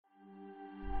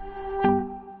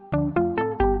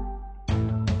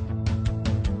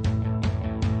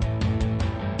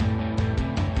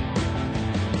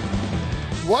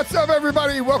What's up,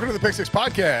 everybody? Welcome to the Pick Six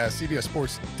Podcast, CBS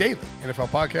Sports Daily NFL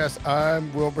Podcast.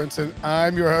 I'm Will Brinson.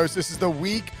 I'm your host. This is the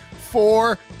Week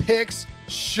 4 Picks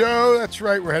show. That's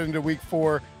right. We're heading to Week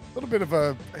 4. A little bit of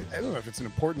a, I don't know if it's an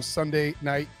important Sunday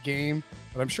night game,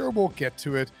 but I'm sure we'll get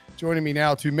to it. Joining me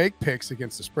now to make picks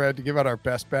against the spread, to give out our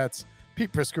best bets,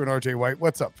 Pete Prisco and RJ White.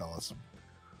 What's up, fellas?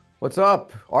 What's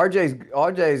up?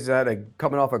 RJ's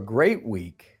coming off a great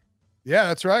week. Yeah,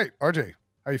 that's right. RJ,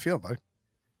 how you feeling, buddy?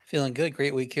 Feeling good.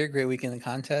 Great week here. Great week in the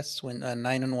contests. Went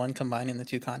 9-1 combining the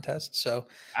two contests. So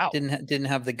didn't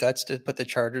have the guts to put the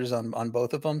Chargers on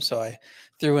both of them. So I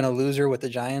threw in a loser with the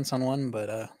Giants on one,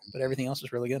 but everything else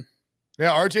was really good.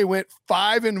 Yeah, RJ went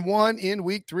 5-1 in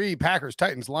Week 3. Packers,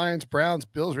 Titans, Lions, Browns,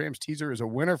 Bills, Rams. Teaser is a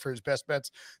winner for his best bets.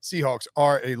 Seahawks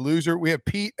are a loser. We have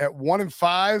Pete at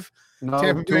 1-5. No,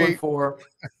 Tampa 2-4.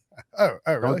 Oh,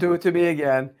 really? Don't do it to me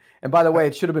again. And by the way,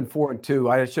 it should have been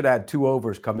 4-2. I should have had two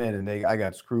overs come in, and I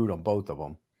got screwed on both of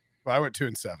them. Well, I went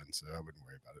 2-7, so I wouldn't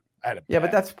worry about it.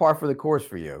 But that's par for the course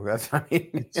for you.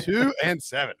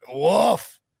 2-7.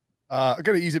 Woof. I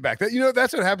got to ease it back.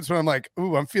 That's what happens when I'm like,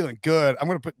 ooh, I'm feeling good. I'm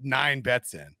going to put 9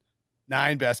 bets in,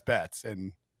 9 best bets,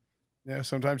 and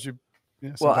sometimes you.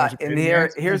 Well,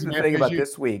 here's the thing about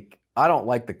this week. I don't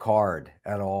like the card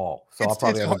at all, so I'll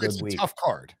probably have a good week. It's a tough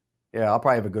card. Yeah, I'll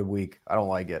probably have a good week. I don't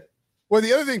like it. Well,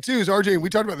 the other thing too is, RJ, we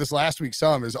talked about this last week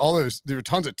some, is there were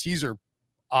tons of teaser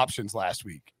options last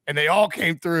week, and they all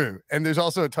came through. And there's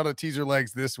also a ton of teaser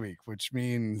legs this week, which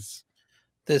means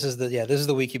this is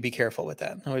the week you be careful with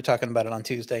that. And we were talking about it on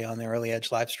Tuesday on the Early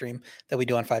Edge live stream that we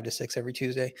do on 5 to 6 every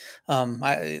Tuesday.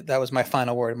 That was my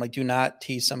final word. I'm like, do not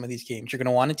tease some of these games. You're going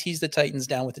to want to tease the Titans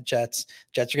down with the Jets.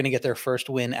 Jets are going to get their first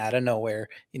win out of nowhere.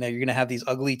 You're going to have these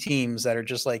ugly teams that are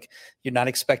just like, you're not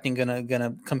expecting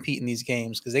gonna compete in these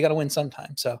games because they got to win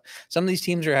sometime. So some of these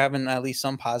teams are having at least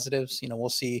some positives. We'll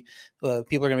see.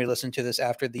 People are going to be listening to this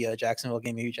after the Jacksonville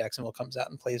game. Maybe Jacksonville comes out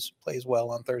and plays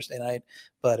well on Thursday night,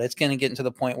 but it's going to get into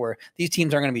the point where these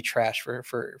teams aren't going to be trash for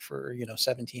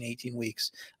 17, 18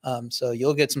 weeks. So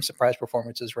you'll get some surprise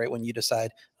performances right when you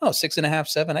decide, 6.5,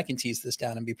 7, I can tease this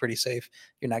down and be pretty safe.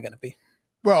 You're not going to be.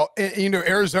 Well,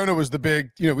 Arizona was the big,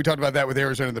 we talked about that with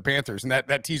Arizona and the Panthers, and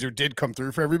that teaser did come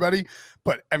through for everybody.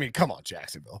 But I mean, come on,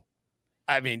 Jacksonville.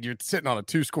 I mean, you're sitting on a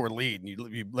 2-score lead and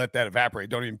you let that evaporate.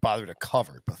 Don't even bother to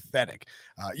cover. Pathetic.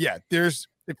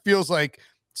 It feels like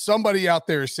somebody out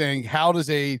there is saying, how does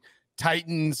a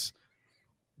Titans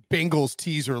Bengals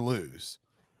teaser lose?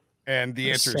 And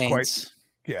the answer is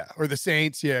or the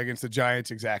Saints, against the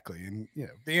Giants. Exactly. And,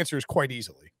 the answer is quite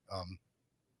easily.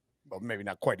 Well, maybe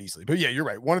not quite easily, but you're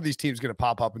right. One of these teams is going to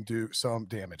pop up and do some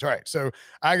damage. All right. So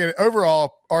I get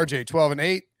overall RJ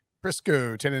 12-8.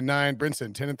 Prisco 10-9,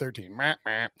 Brinson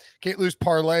 10-13. Can't lose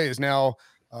parlay is now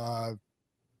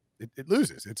it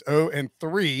loses. It's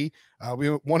 0-3. We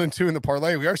went 1-2 in the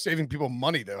parlay. We are saving people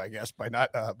money though, I guess, by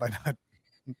not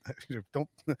don't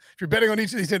if you're betting on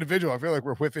each of these individual, I feel like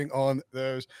we're whiffing on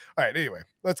those. All right, anyway,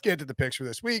 let's get to the picks for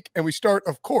this week. And we start,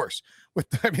 of course, with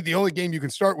the only game you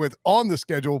can start with on the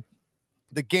schedule.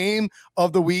 The game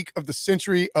of the week, of the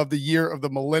century, of the year, of the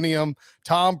millennium.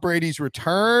 Tom Brady's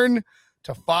return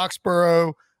to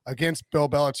Foxborough against Bill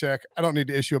Belichick. I don't need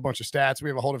to issue a bunch of stats. We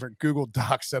have a whole different Google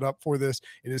Doc set up for this.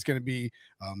 It is going to be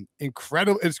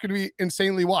incredible. It's going to be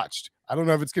insanely watched. I don't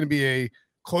know if it's going to be a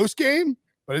close game,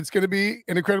 but it's going to be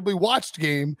an incredibly watched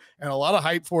game and a lot of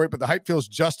hype for it, but the hype feels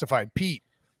justified. Pete,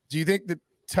 do you think that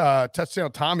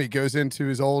Touchdown Tommy goes into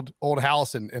his old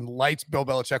house and lights Bill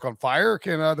Belichick on fire? Or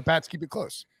can the Pats keep it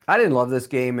close? I didn't love this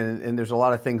game, and there's a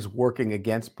lot of things working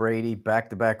against Brady.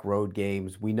 Back-to-back road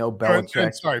games. We know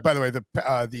Belichick. Sorry, by the way,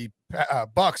 the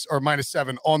Bucks are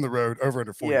 -7 on the road over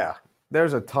under 40. Yeah,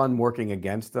 there's a ton working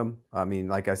against them. I mean,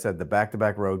 like I said, the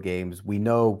back-to-back road games. We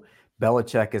know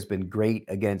Belichick has been great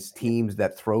against teams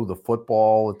that throw the football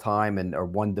all the time and are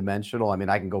one-dimensional. I mean,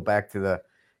 I can go back to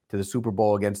the Super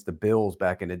Bowl against the Bills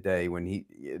back in the day when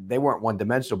they weren't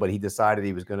one-dimensional, but he decided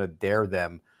he was going to dare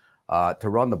them to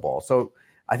run the ball. So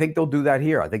I think they'll do that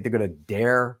here. I think they're going to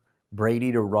dare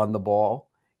Brady to run the ball,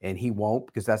 and he won't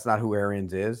because that's not who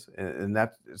Arians is. And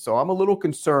that's so I'm a little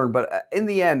concerned. But in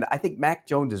the end, I think Mac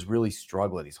Jones is really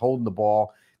struggling. He's holding the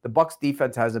ball. The Bucs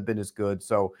defense hasn't been as good.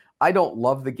 So I don't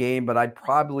love the game, but I'd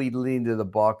probably lean to the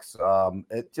Bucs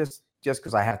just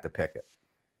because I have to pick it.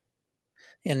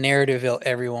 In Narrativeville,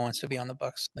 everyone wants to be on the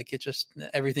Bucs. Like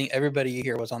everybody you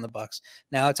hear was on the Bucs.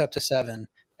 Now it's up to 7.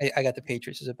 I got the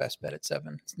Patriots as a best bet at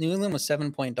 7. New England was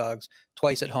 7-point dogs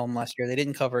twice at home last year. They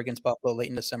didn't cover against Buffalo late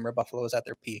in December. Buffalo was at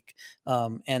their peak.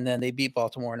 And then they beat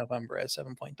Baltimore in November as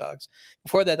 7-point dogs.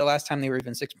 Before that, the last time they were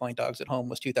even 6-point dogs at home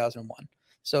was 2001.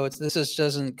 So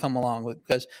doesn't come along with,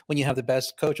 because when you have the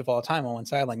best coach of all time on one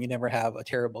sideline, you never have a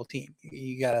terrible team.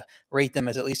 You got to rate them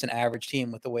as at least an average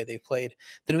team with the way they played.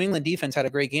 The New England defense had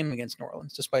a great game against New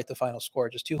Orleans, despite the final score,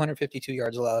 just 252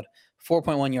 yards allowed,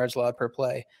 4.1 yards allowed per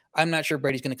play. I'm not sure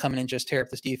Brady's going to come in and just tear up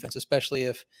this defense, especially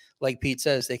if, like Pete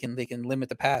says, they can limit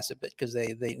the pass a bit, because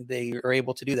they are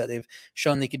able to do that. They've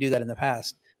shown they could do that in the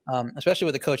past. Especially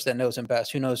with a coach that knows him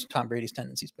best, who knows Tom Brady's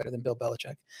tendencies better than Bill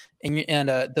Belichick.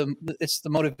 It's the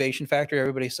motivation factor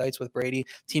everybody cites with Brady.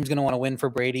 Team's going to want to win for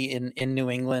Brady in New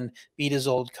England, beat his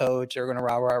old coach. They're going to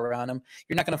rah around him.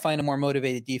 You're not going to find a more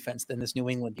motivated defense than this New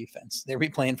England defense. They're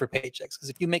replaying for paychecks, because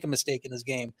if you make a mistake in this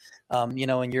game, and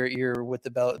you're with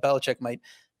the Belichick might,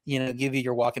 give you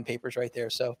your walking papers right there.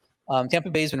 So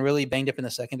Tampa Bay's been really banged up in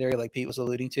the secondary, like Pete was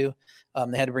alluding to.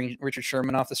 They had to bring Richard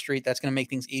Sherman off the street. That's going to make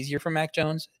things easier for Mac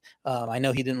Jones. I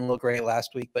know he didn't look great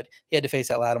last week, but he had to face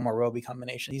that Lattimore-Roby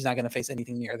combination. He's not going to face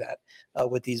anything near that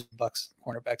with these Bucs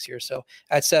cornerbacks here. So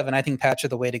at 7, I think Pats are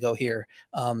the way to go here.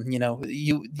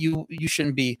 You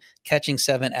shouldn't be catching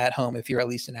 7 at home if you're at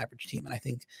least an average team. And I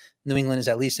think New England is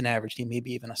at least an average team,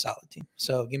 maybe even a solid team.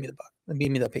 So give me the Bucs.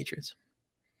 Give me the Patriots.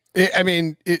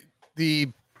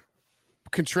 The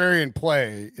contrarian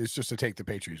play is just to take the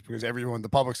Patriots, because the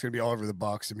public's going to be all over the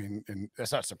Bucs. And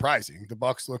that's not surprising. The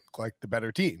Bucs look like the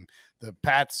better team. The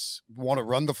Pats want to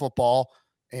run the football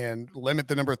and limit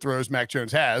the number of throws Mac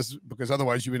Jones has, because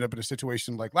otherwise you end up in a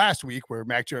situation like last week where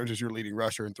Mac Jones is your leading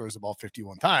rusher and throws the ball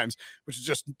 51 times, which is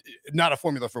just not a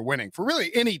formula for winning for really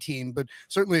any team, but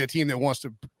certainly a team that wants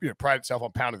to pride itself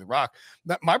on pounding the rock.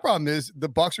 My problem is the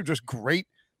Bucs are just great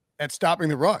at stopping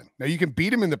the run. Now you can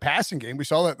beat them in the passing game. We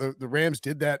saw that the Rams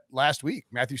did that last week.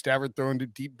 Matthew Stafford throwing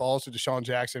deep balls to Deshaun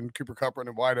Jackson, Cooper Kupp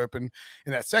running wide open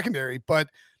in that secondary. But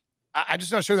I'm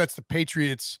just not sure that's the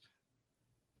Patriots'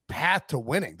 path to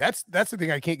winning. That's the thing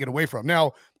I can't get away from.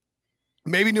 Now,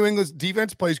 maybe New England's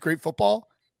defense plays great football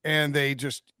and they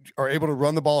just are able to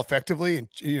run the ball effectively.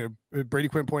 And Brady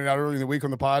Quinn pointed out earlier in the week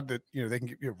on the pod that they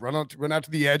can run out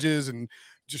to the edges and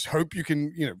just hope you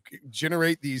can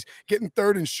generate these, getting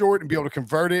third and short and be able to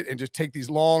convert it and just take these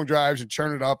long drives and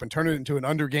churn it up and turn it into an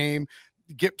under game.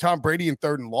 Get Tom Brady in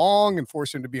 3rd and long and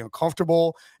force him to be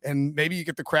uncomfortable, and maybe you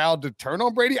get the crowd to turn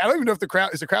on Brady. I don't even know if the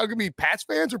crowd going to be Pats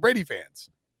fans or Brady fans.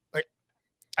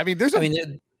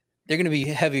 They're going to be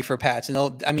heavy for Pats,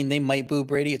 and they might boo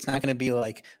Brady. It's not going to be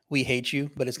like, we hate you,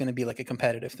 but it's going to be like a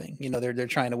competitive thing. They're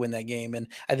trying to win that game. And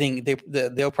I think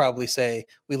they'll probably say,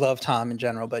 we love Tom in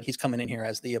general, but he's coming in here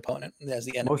as the opponent, as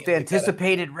the enemy. Most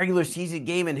anticipated regular season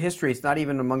game in history. It's not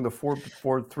even among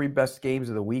the three best games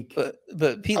of the week.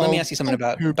 But Pete, let me ask you something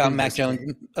about Mac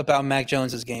Jones, about Mac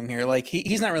Jones's game here. Like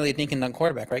he's not really a dink and dunk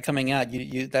quarterback, right? Coming out,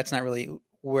 that's not really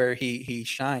where he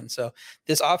shines. So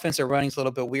this offensive running is a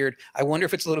little bit weird. I wonder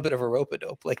if it's a little bit of a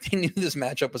rope-a-dope. Like they knew this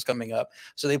matchup was coming up,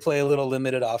 so they play a little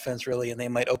limited offense really, and they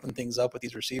might open things up with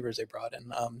these receivers they brought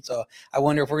in. So I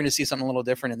wonder if we're going to see something a little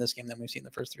different in this game than we've seen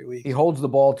the first 3 weeks. He holds the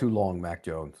ball too long, Mac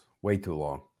Jones, way too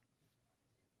long.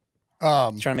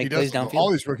 Trying to make plays downfield.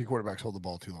 All these rookie quarterbacks hold the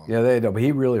ball too long. Yeah, they do, but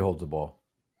he really holds the ball.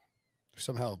 There's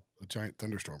somehow a giant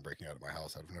thunderstorm breaking out of my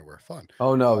house out of nowhere. Fun.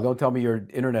 Oh no! Don't tell me your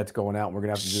internet's going out and we're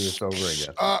gonna have to do this over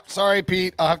again. Sorry,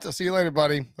 Pete. I'll have to see you later,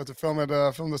 buddy. Let's film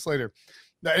this later.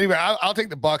 Now, anyway, I'll take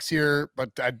the Bucs here,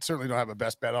 but I certainly don't have a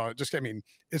best bet on it. It's just gonna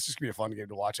be a fun game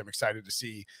to watch. I'm excited to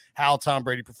see how Tom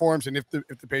Brady performs and if the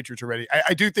Patriots are ready.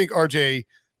 I do think RJ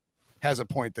has a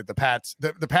point that the Pats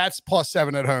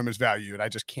 +7 at home is value, and I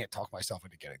just can't talk myself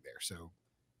into getting there. So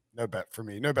no bet for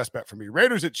me. No best bet for me.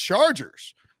 Raiders at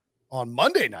Chargers on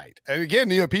Monday night. And again,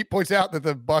 Pete points out that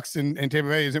the Bucs in Tampa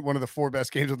Bay isn't one of the 4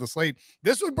 best games on the slate.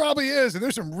 This one probably is, and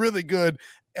there's some really good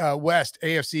West,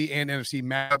 AFC, and NFC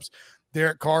matchups.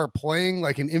 Derek Carr playing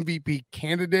like an MVP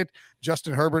candidate.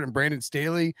 Justin Herbert and Brandon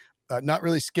Staley not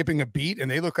really skipping a beat,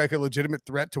 and they look like a legitimate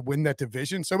threat to win that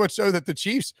division. So much so that the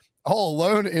Chiefs all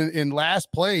alone in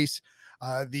last place.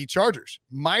 The Chargers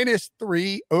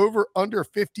 -3 over under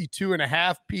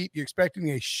 52.5. Pete, you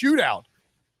expecting a shootout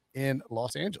in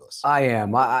Los Angeles? I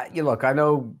am. Look, I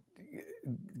know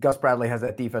Gus Bradley has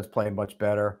that defense playing much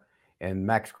better, and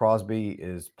Max Crosby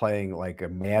is playing like a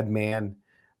madman.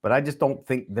 But I just don't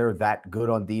think they're that good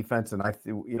on defense, and I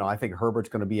think Herbert's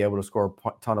going to be able to score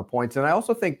a ton of points. And I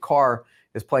also think Carr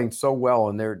is playing so well,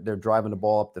 and they're driving the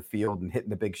ball up the field and hitting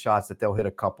the big shots that they'll hit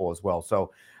a couple as well.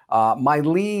 So my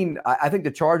lean, I think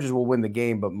the Chargers will win the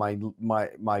game, but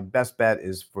my best bet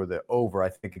is for the over. I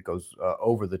think it goes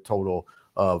over the total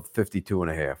of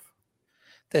 52.5.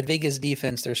 that Vegas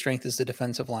defense, their strength is the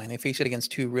defensive line. They faced it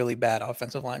against two really bad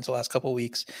offensive lines the last couple of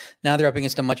weeks. Now they're up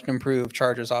against a much improved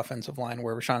Chargers offensive line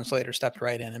where Rashawn Slater stepped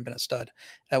right in and been a stud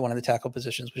at one of the tackle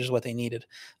positions, which is what they needed.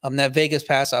 That Vegas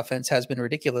pass offense has been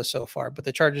ridiculous so far, but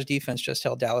the Chargers defense just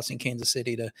held Dallas and Kansas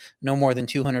City to no more than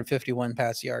 251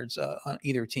 pass yards on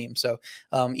either team. So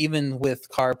even with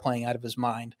Carr playing out of his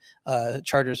mind,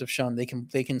 Chargers have shown they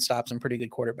can stop some pretty good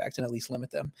quarterbacks and at least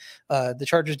limit them. The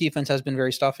Chargers defense has been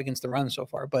very tough against the run so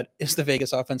far, but is the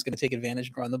Vegas offense going to take advantage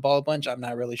and run the ball a bunch? I'm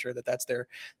not really sure that that's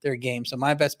their game. So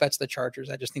my best bet's the Chargers.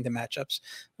 I just think the matchups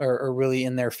are really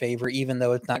in their favor, even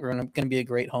though it's not going to be a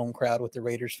great home crowd with the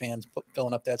Raiders fans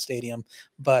filling up that stadium.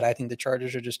 But I think the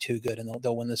Chargers are just too good, and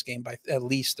they'll win this game by at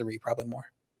least 3, probably more.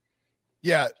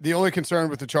 Yeah, the only concern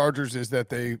with the Chargers is that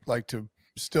they like to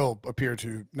still appear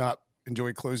to not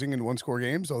enjoy closing in one-score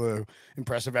games, although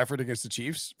impressive effort against the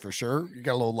Chiefs, for sure. You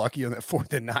got a little lucky on that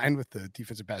 4th and 9 with the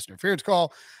defensive pass interference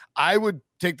call. I would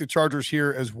take the Chargers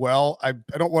here as well. I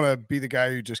don't want to be the guy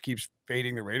who just keeps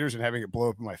fading the Raiders and having it blow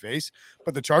up in my face,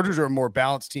 but the Chargers are a more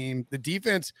balanced team. The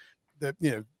defense, the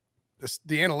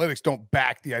analytics don't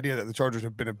back the idea that the Chargers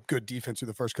have been a good defense through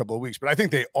the first couple of weeks, but I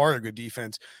think they are a good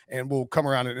defense and will come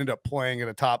around and end up playing at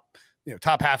a top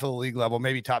half of the league level,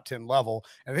 maybe top 10 level.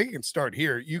 And I think you can start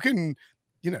here. You can,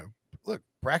 look,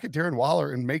 bracket Darren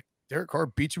Waller and make Derek Carr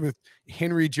beat you with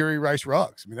Henry, Jerry Rice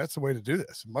Ruggs. I mean, that's the way to do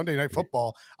this. Monday Night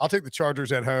Football, I'll take the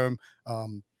Chargers at home,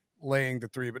 laying the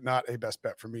 3, but not a best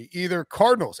bet for me either.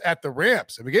 Cardinals at the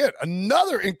Rams. And again,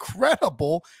 another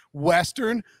incredible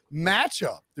Western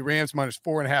matchup. The Rams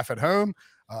 -4.5 at home.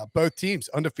 Both teams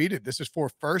undefeated. This is for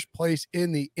first place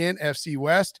in the NFC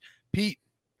West. Pete,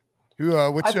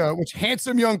 which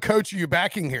handsome young coach are you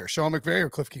backing here? Sean McVay or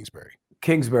Cliff Kingsbury?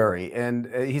 Kingsbury, and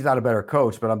he's not a better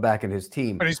coach, but I'm backing his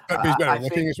team. But he's better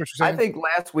looking, is what you're saying? I think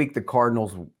last week the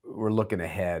Cardinals were looking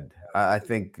ahead. I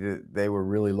think they were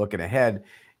really looking ahead.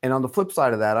 And on the flip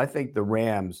side of that, I think the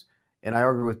Rams, and I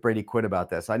argue with Brady Quinn about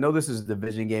this. I know this is a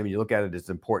division game, and you look at it as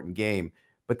an important game,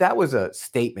 but that was a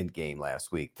statement game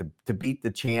last week to beat the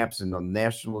champs in the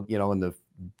national, in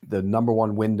the number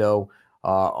one window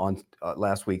on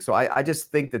last week. So I just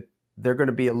think that they're going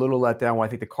to be a little let down. I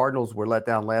think the Cardinals were let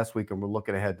down last week, and we're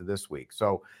looking ahead to this week.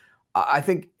 So I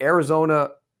think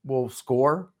Arizona will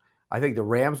score. I think the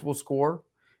Rams will score.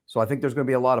 So I think there's going to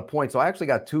be a lot of points. So I actually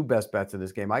got 2 best bets in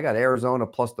this game. I got Arizona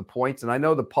plus the points, and I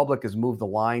know the public has moved the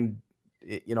line,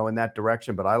 in that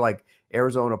direction, but I like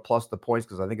Arizona plus the points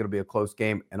because I think it'll be a close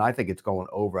game, and I think it's going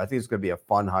over. I think it's going to be a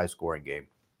fun, high-scoring game.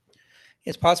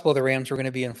 It's possible the Rams were going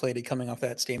to be inflated coming off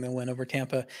that statement win over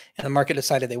Tampa, and the market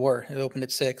decided they were. It opened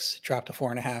at 6, dropped to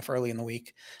 4.5 early in the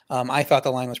week. I thought the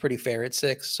line was pretty fair at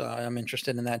 6, so I'm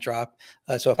interested in that drop.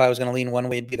 So if I was going to lean one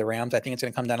way, it'd be the Rams. I think it's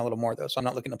going to come down a little more, though, so I'm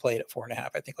not looking to play it at 4.5.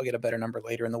 I think I'll get a better number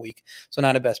later in the week, so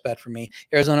not a best bet for me.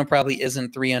 Arizona probably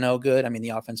isn't 3-0 good. I mean, the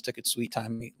offense took its sweet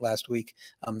time last week,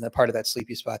 the part of that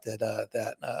sleepy spot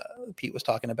that Pete was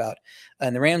talking about.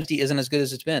 And the Rams D isn't as good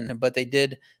as it's been, but they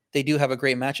do have a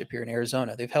great matchup here in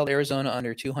Arizona. They've held Arizona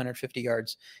under 250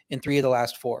 yards in 3 of the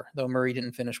last 4, though Murray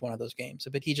didn't finish one of those games.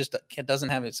 But he just doesn't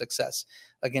have any success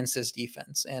against this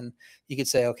defense. And you could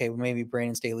say, okay, well, maybe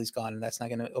Brandon Staley's gone and that's not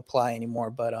going to apply anymore.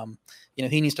 But,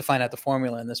 he needs to find out the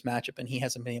formula in this matchup, and he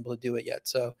hasn't been able to do it yet.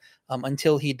 So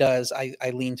until he does,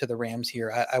 I lean to the Rams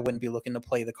here. I wouldn't be looking to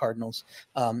play the Cardinals.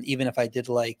 Even if I did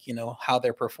like, how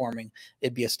they're performing,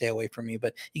 it'd be a stay away from me.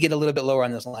 But you get a little bit lower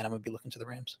on this line, I'm going to be looking to the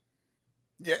Rams.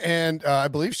 Yeah, and I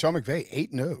believe Sean McVay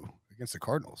 8-0 against the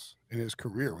Cardinals in his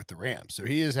career with the Rams. So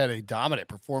he has had a dominant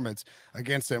performance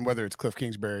against them, whether it's Cliff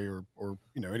Kingsbury or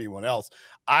anyone else.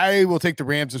 I will take the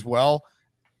Rams as well.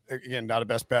 Again, not a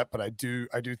best bet, but I do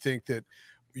think that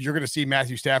you're going to see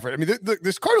Matthew Stafford. I mean,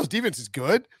 this Cardinals defense is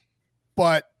good,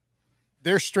 but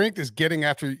their strength is getting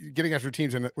after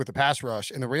teams with the pass rush,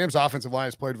 and the Rams offensive line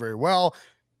has played very well.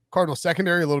 Cardinals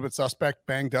secondary, a little bit suspect,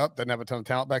 banged up, doesn't have a ton of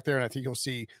talent back there. And I think you'll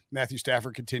see Matthew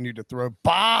Stafford continue to throw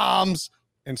bombs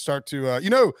and start to,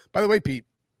 by the way, Pete,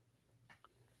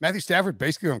 Matthew Stafford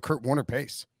basically on Kurt Warner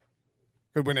pace.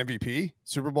 Could win MVP,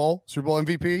 Super Bowl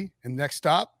MVP, and next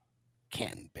stop,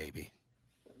 Canton, baby.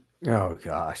 Oh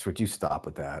gosh, would you stop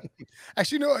with that?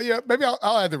 Actually, maybe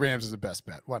I'll add the Rams as the best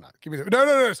bet. Why not? Give me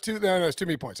no. It's too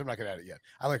many points. I'm not going to add it yet.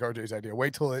 I like RJ's idea.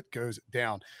 Wait till it goes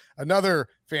down. Another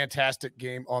fantastic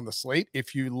game on the slate.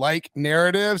 If you like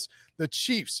narratives, the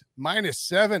Chiefs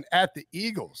 -7 at the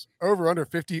Eagles. Over under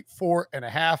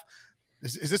 54.5.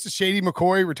 Is this a Shady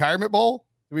McCoy retirement bowl?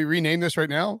 Do we rename this right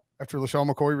now after LaShawn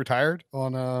McCoy retired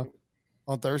on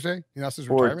Thursday? That's his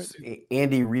retirement.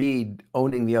 Andy Reid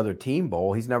owning the other team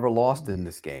bowl. He's never lost in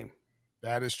this game.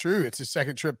 That is true. It's his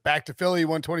second trip back to Philly. He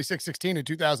won 26-16 in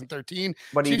 2013.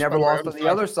 But he Chiefs, never by the way, lost on the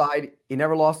other side. He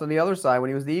never lost on the other side when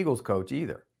he was the Eagles coach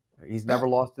either. He's never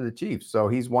lost to the Chiefs. So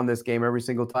he's won this game every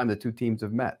single time the two teams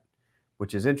have met,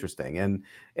 which is interesting.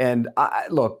 And I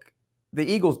look, the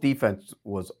Eagles defense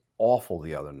was awful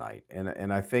the other night.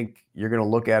 And I think you're going to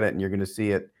look at it and you're going to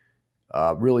see it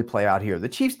really play out here. The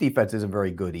Chiefs defense isn't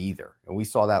very good either. And we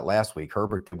saw that last week.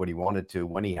 Herbert did what he wanted to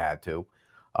when he had to,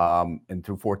 and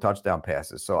threw 4 touchdown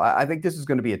passes. So I think this is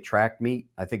going to be a track meet.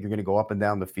 I think you're going to go up and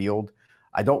down the field.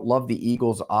 I don't love the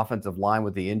Eagles' offensive line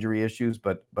with the injury issues,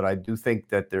 but I do think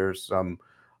that there's some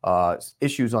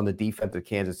issues on the defense of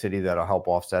Kansas City that'll help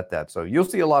offset that. So you'll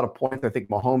see a lot of points. I think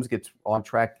Mahomes gets on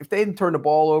track. If they didn't turn the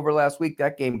ball over last week,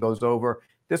 that game goes over.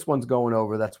 This one's going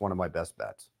over. That's one of my best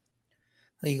bets.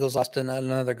 The Eagles lost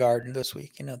another guard this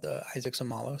week, the Isaac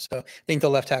Samalo. So I think the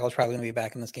left tackle is probably going to be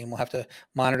back in this game. We'll have to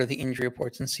monitor the injury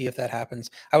reports and see if that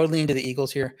happens. I would lean to the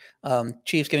Eagles here.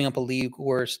 Chiefs giving up a league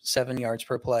worst 7 yards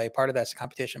per play. Part of that's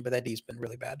competition, but that D's been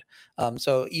really bad.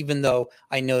 So even though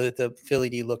I know that the Philly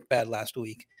D looked bad last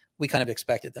week, we kind of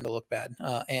expected them to look bad.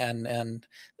 And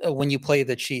when you play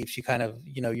the Chiefs, you kind of,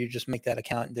 you just make that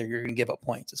account that you're going to give up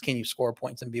points. It's can you score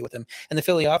points and be with them? And the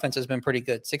Philly offense has been pretty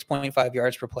good. 6.5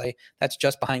 yards per play. That's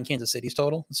just behind Kansas City's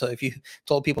total. So if you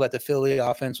told people that the Philly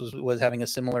offense was having a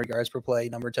similar yards per play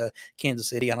number to Kansas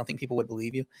City, I don't think people would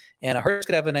believe you. And Hurts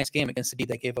could have a nice game against the D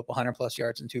that gave up 100 plus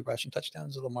yards and 2 rushing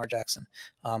touchdowns to Lamar Jackson,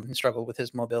 and struggled with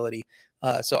his mobility.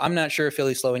 So I'm not sure if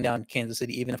Philly's slowing down Kansas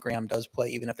City, even if Graham does play,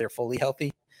 even if they're fully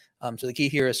healthy. So the key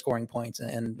here is scoring points,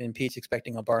 and Pete's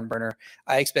expecting a barn burner.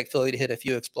 I expect Philly to hit a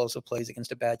few explosive plays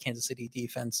against a bad Kansas City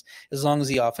defense, as long as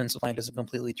the offensive line doesn't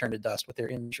completely turn to dust with their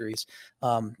injuries.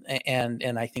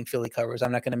 And I think Philly covers.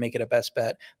 I'm not going to make it a best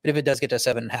bet, but if it does get to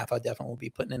 7.5, I definitely will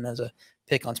be putting in as a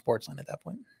pick on Sportsline at that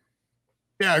point.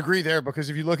 Yeah, I agree there,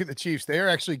 because if you look at the Chiefs, they are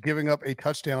actually giving up a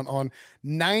touchdown on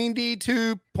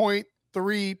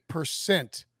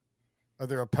 92.3% of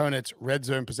their opponents' red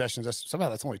zone possessions.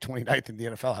 That's only 29th in the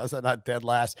NFL. How's that not dead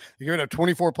last? They're giving up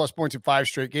 24 plus points in 5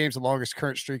 straight games, the longest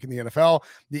current streak in the NFL.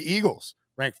 The Eagles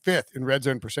rank 5th in red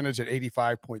zone percentage at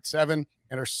 85.7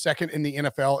 and are 2nd in the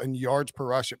NFL in yards per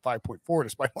rush at 5.4,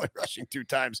 despite only rushing 2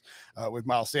 times with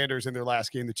Miles Sanders in their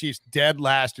last game. The Chiefs dead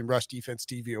last in rush defense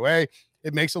DVOA.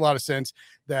 It makes a lot of sense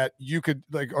that you could,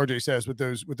 like RJ says, with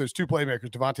those 2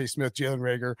 playmakers, Devontae Smith, Jalen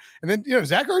Reagor, and then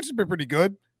Zach Ertz has been pretty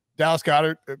good. Dallas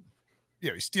Goedert.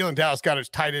 He's stealing Dallas Goedert's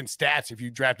tight end stats if you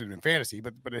drafted him in fantasy,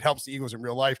 but it helps the Eagles in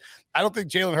real life. I don't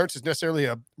think Jalen Hurts is necessarily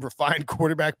a refined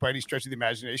quarterback by any stretch of the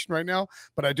imagination right now,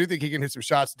 but I do think he can hit some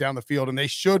shots down the field, and they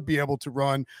should be able to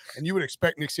run. And you would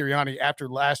expect Nick Sirianni, after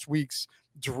last week's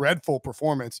dreadful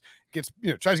performance,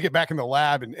 tries to get back in the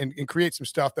lab and create some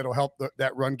stuff that'll help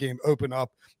that run game open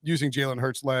up, using Jalen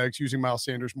Hurts' legs, using Miles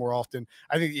Sanders more often.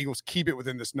 I think the Eagles keep it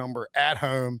within this number at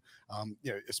home,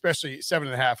 especially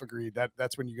 7.5. Agreed.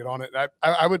 That's when you get on it.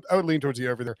 I would lean towards the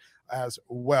over there as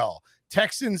well.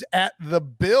 Texans at the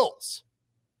Bills.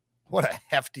 What a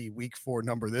hefty week 4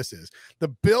 number this is. The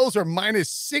Bills are minus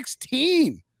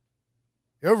 16.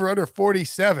 Over under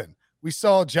 47. We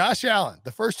saw Josh Allen,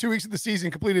 the first 2 weeks of the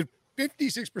season, completed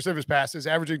 56% of his passes,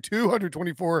 averaging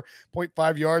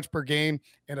 224.5 yards per game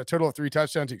and a total of 3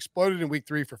 touchdowns. He exploded in week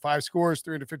 3 for 5 scores,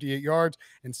 358 yards,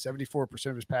 and 74%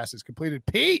 of his passes completed.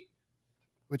 Pete,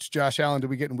 which Josh Allen did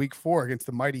we get in week 4 against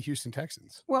the mighty Houston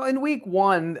Texans? Well, in week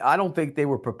 1, I don't think they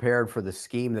were prepared for the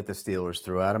scheme that the Steelers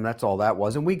threw at them. That's all that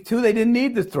was. In week 2, they didn't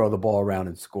need to throw the ball around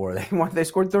and score. They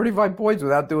scored 35 points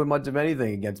without doing much of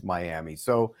anything against Miami.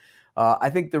 So I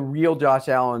think the real Josh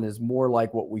Allen is more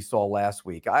like what we saw last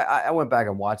week. I went back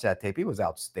and watched that tape. He was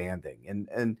outstanding.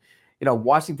 And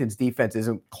Washington's defense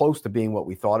isn't close to being what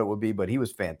we thought it would be, but he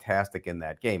was fantastic in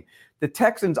that game. The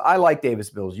Texans, I like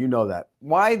Davis Mills. You know that.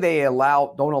 Why they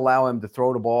don't allow him to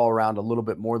throw the ball around a little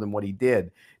bit more than what he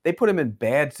did. They put him in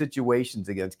bad situations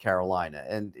against Carolina.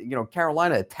 And,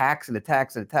 Carolina attacks and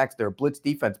attacks and attacks their blitz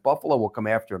defense. Buffalo will come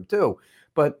after him too.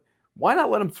 But why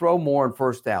not let him throw more on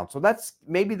first down? So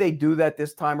maybe they do that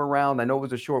this time around. I know it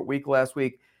was a short week last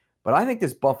week, but I think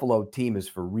this Buffalo team is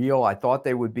for real. I thought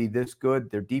they would be this good.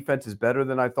 Their defense is better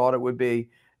than I thought it would be,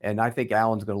 and I think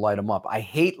Allen's going to light them up. I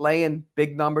hate laying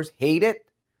big numbers, hate it,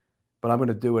 but I'm going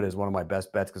to do it as one of my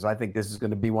best bets because I think this is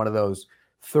going to be one of those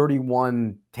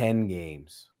 31-10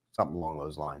 games, something along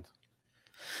those lines.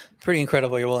 Pretty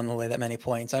incredible you're willing to lay that many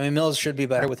points. I mean, Mills should be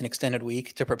better with an extended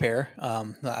week to prepare.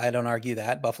 I don't argue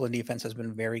that. Buffalo defense has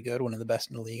been very good, one of the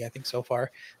best in the league, I think, so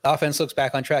far. The offense looks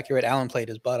back on track. You're right. Allen played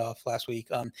his butt off last week.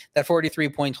 That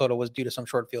 43-point total was due to some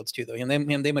short fields too, though. And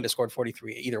they might have scored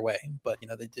 43 either way, but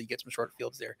they did get some short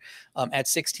fields there. At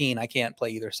 16, I can't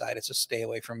play either side. It's just stay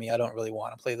away from me. I don't really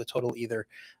want to play the total either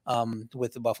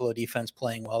with the Buffalo defense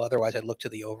playing well. Otherwise, I'd look to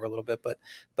the over a little bit, but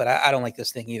I don't like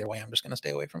this thing either way. I'm just going to stay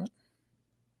away from it.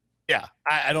 Yeah,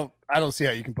 I don't see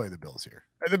how you can play the Bills here.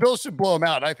 The Bills should blow them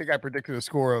out. I think I predicted a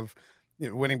score of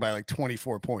winning by like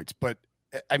 24 points. But,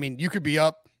 I mean, you could be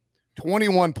up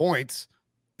 21 points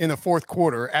in the fourth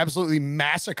quarter, absolutely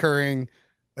massacring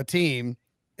a team.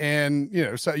 And,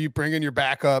 so you bring in your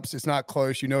backups. It's not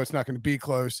close. It's not going to be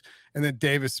close. And then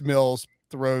Davis Mills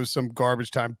throws some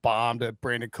garbage time bomb to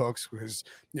Brandon Cooks because,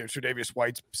 Tre'Davious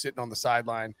White's sitting on the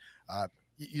sideline.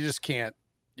 You just can't.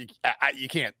 You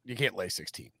can't lay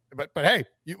 16. But hey,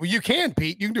 you can,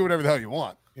 Pete. You can do whatever the hell you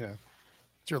want. It's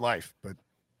your life. But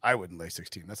I wouldn't lay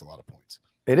 16. That's a lot of points.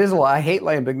 It is a lot. I hate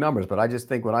laying big numbers, but I just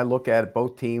think when I look at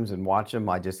both teams and watch them,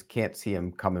 I just can't see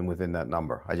them coming within that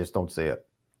number. I just don't see it.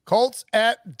 Colts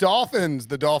at Dolphins.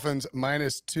 The Dolphins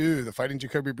 -2. The Fighting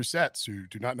Jacoby Brissetts, who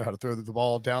do not know how to throw the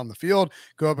ball down the field,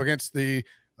 go up against the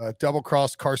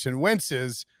double-cross Carson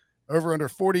Wentz's. Over under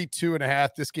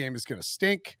 42.5. This game is going to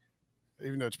stink.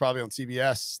 Even though it's probably on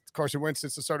CBS. Carson Wentz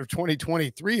since the start of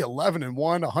 2023, 11-1,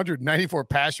 194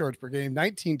 pass yards per game,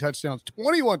 19 touchdowns,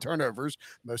 21 turnovers,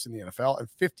 most in the NFL, and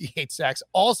 58 sacks,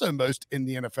 also most in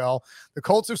the NFL. The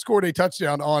Colts have scored a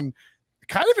touchdown on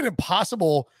kind of an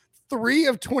impossible 3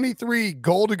 of 23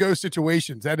 goal-to-go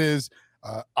situations. That is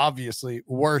obviously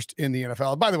worst in the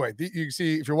NFL. By the way, you can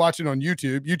see if you're watching on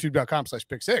YouTube,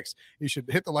 youtube.com/pick6, you should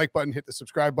hit the like button, hit the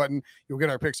subscribe button. You'll get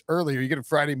our picks earlier. You get them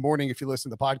Friday morning if you listen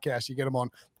to the podcast. You get them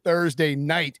on Thursday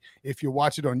night if you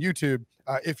watch it on YouTube.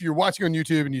 If you're watching on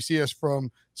YouTube and you see us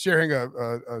from sharing a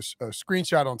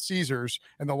screenshot on Caesars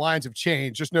and the lines have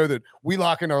changed, just know that we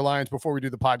lock in our lines before we do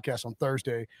the podcast on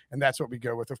Thursday, and that's what we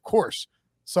go with. Of course,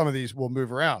 some of these will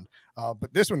move around,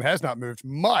 but this one has not moved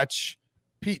much.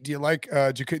 Pete, do you like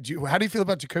how do you feel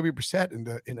about Jacoby Brissett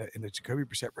in a Jacoby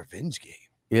Brissett revenge game?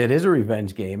 It is a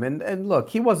revenge game. And look,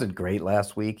 he wasn't great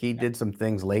last week. He did some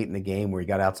things late in the game where he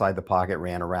got outside the pocket,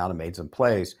 ran around and made some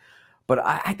plays. But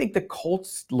I think the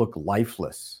Colts look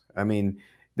lifeless. I mean,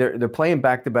 they're playing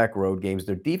back-to-back road games.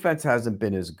 Their defense hasn't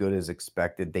been as good as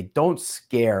expected. They don't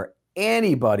scare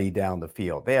anybody down the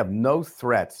field. They have no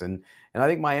threats. And I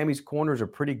think Miami's corners are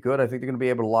pretty good. I think they're going to be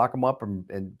able to lock them up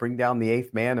and bring down the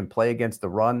 8th man and play against the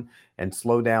run and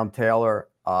slow down Taylor.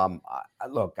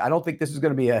 Look, I don't think this is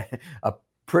going to be a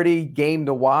pretty game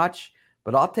to watch,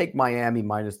 but I'll take Miami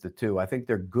 -2. I think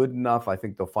they're good enough. I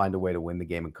think they'll find a way to win the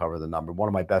game and cover the number. One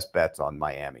of my best bets on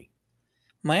Miami.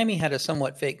 Miami had a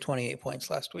somewhat fake 28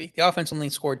 points last week. The offense only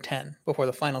scored 10 before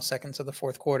the final seconds of the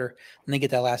fourth quarter, and they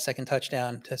get that last second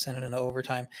touchdown to send it into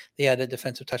overtime. They had a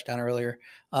defensive touchdown earlier.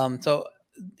 So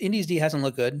Indy's D hasn't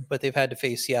looked good, but they've had to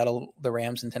face Seattle, the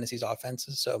Rams, and Tennessee's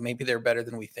offenses, so maybe they're better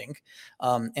than we think.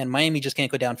 And Miami just can't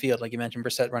go downfield, like you mentioned,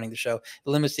 Brissett running the show. It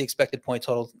limits the expected point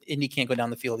total. Indy can't go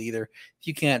down the field either. If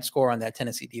you can't score on that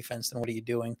Tennessee defense, then what are you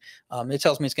doing? It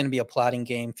tells me it's going to be a plotting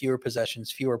game, fewer possessions,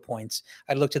 fewer points.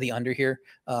 I'd look to the under here.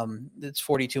 It's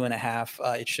 42.5.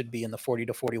 It should be in the 40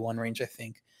 to 41 range, I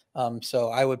think. So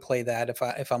I would play that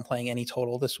if I'm playing any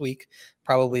total this week.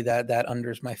 Probably that under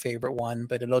is my favorite one,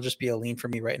 but it'll just be a lean for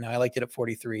me right now. I liked it at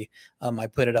 43. I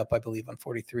put it up, I believe, on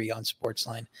 43 on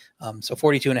Sportsline. So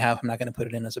 42.5. I'm not going to put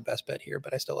it in as a best bet here,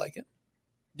 but I still like it.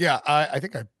 Yeah, I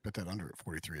think I bet that under at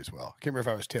 43 as well. I can't remember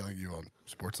if I was tailing you on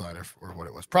Sportsline or what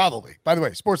it was. Probably. By the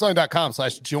way,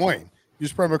 sportsline.com/join.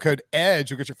 Use promo code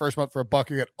EDGE. You'll get your first month for $1.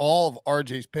 You get all of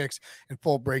RJ's picks and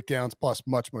full breakdowns, plus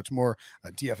much, much more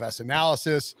DFS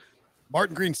analysis.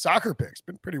 Martin Green's soccer picks.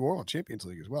 Been pretty well in Champions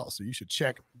League as well, so you should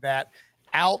check that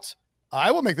out.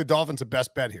 I will make the Dolphins the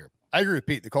best bet here. I agree with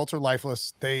Pete. The Colts are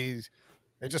lifeless. They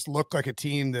just look like a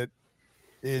team that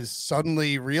is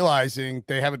suddenly realizing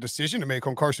they have a decision to make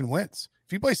on Carson Wentz.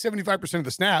 If he plays 75% of the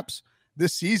snaps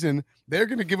this season, they're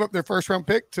going to give up their first-round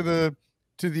pick to the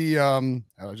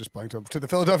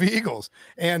Philadelphia Eagles.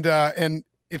 And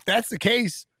if that's the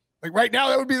case, like right now,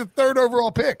 that would be the 3rd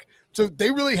overall pick. So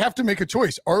they really have to make a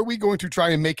choice. Are we going to try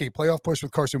and make a playoff push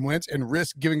with Carson Wentz and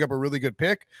risk giving up a really good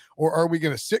pick? Or are we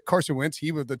going to sit Carson Wentz,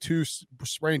 he with the 2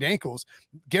 sprained ankles,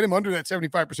 get him under that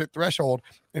 75% threshold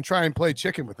and try and play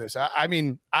chicken with this? I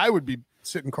mean, I would be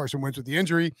sitting Carson Wentz with the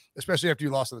injury, especially after you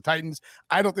lost to the Titans.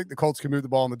 I don't think the Colts can move the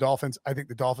ball on the Dolphins. I think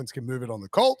the Dolphins can move it on the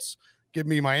Colts. Give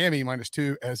me Miami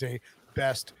 -2 as a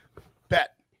best bet.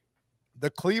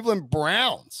 The Cleveland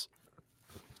Browns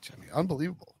I mean,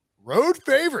 unbelievable. Road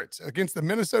favorites against the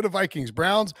Minnesota Vikings.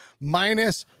 Browns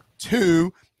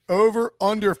 -2, over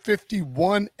under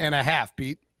 51.5,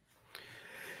 Pete.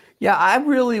 Yeah, I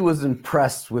really was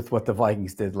impressed with what the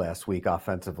Vikings did last week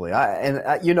offensively.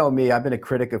 You know me, I've been a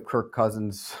critic of Kirk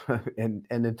Cousins, and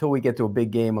until we get to a big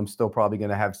game, I'm still probably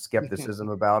going to have skepticism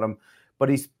about him. But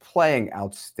he's playing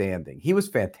outstanding. He was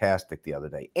fantastic the other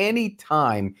day.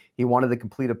 Anytime he wanted to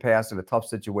complete a pass in a tough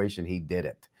situation, he did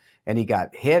it. And he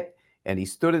got hit, and he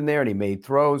stood in there, and he made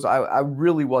throws. I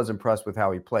really was impressed with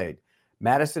how he played.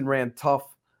 Madison ran tough.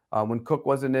 When Cook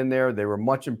wasn't in there, they were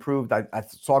much improved. I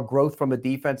saw growth from a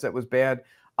defense that was bad.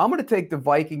 I'm going to take the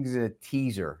Vikings in a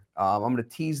teaser. I'm going to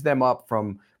tease them up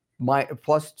from my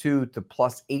 +2 to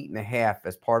 +8.5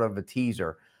 as part of a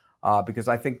teaser because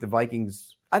I think the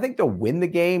Vikings, I think they'll win the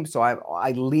game. So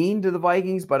I lean to the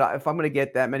Vikings, but if I'm going to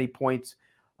get that many points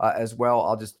as well,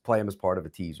 I'll just play them as part of a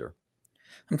teaser.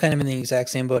 I'm kind of in the exact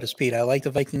same boat as Pete. I like the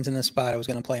Vikings in this spot. I was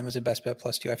going to play them as a best bet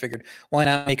 +2. I figured, why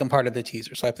not make them part of the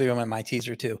teaser? So I played them in my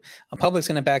teaser too. Public's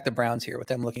going to back the Browns here with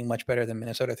them looking much better than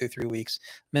Minnesota through 3 weeks.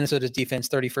 Minnesota's defense,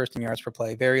 31st in yards per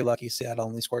play. Very lucky Seattle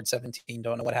only scored 17.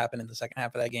 Don't know what happened in the second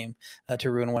half of that game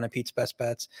to ruin one of Pete's best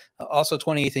bets. Also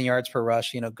 28th in yards per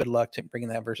rush. Good luck to bringing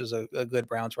that versus a good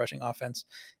Browns rushing offense.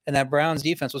 And that Browns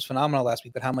defense was phenomenal last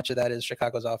week, but how much of that is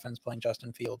Chicago's offense playing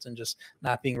Justin Fields and just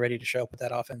not being ready to show up with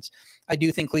that offense? I do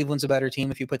think Cleveland's a better team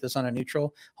if you put this on a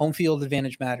neutral. Home field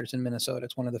advantage matters in Minnesota.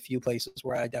 It's one of the few places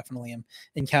where I definitely am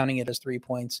in counting it as 3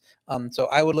 points. So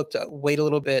I would look to wait a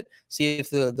little bit, see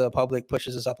if the public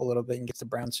pushes us up a little bit and gets the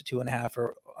Browns to 2.5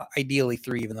 or ideally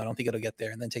 3, even though I don't think it'll get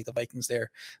there, and then take the Vikings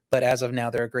there. But as of now,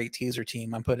 they're a great teaser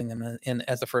team. I'm putting them in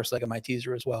as the first leg of my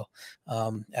teaser as well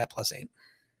at +8.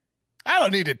 I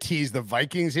don't need to tease the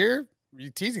Vikings here.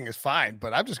 Teasing is fine,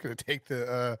 but I'm just going to take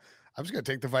the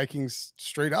Vikings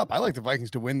straight up. I like the Vikings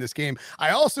to win this game.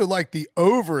 I also like the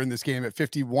over in this game at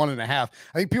 51.5. I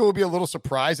think people will be a little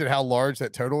surprised at how large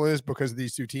that total is because of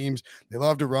these two teams. They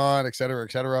love to run, et cetera,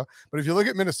 et cetera. But if you look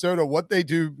at Minnesota, what they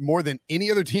do more than any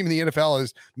other team in the NFL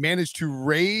is manage to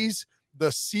raise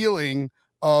the ceiling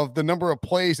of the number of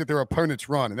plays that their opponents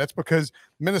run. And that's because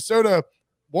Minnesota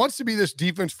wants to be this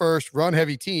defense first, run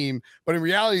heavy team, but in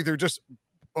reality, they're just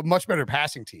a much better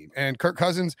passing team. And Kirk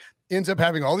Cousins ends up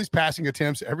having all these passing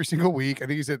attempts every single week. I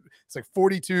think it's like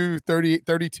 42, 30,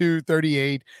 32,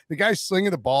 38. The guy's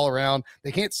slinging the ball around.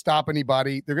 They can't stop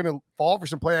anybody. They're going to fall for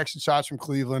some play action shots from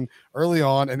Cleveland early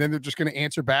on, and then they're just going to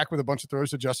answer back with a bunch of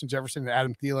throws to Justin Jefferson and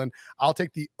Adam Thielen. I'll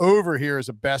take the over here as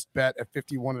a best bet at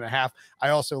 51.5. I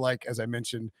also like, as I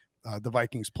mentioned, the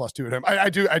Vikings +2 at home. I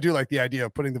do like the idea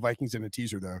of putting the Vikings in a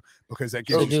teaser though, because that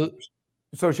gives you.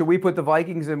 So should we put the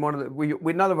Vikings in one of the?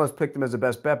 We none of us picked them as a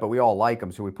best bet, but we all like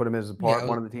them. Should we put them as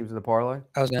one of the teams in the parlay?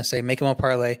 I was going to say make them a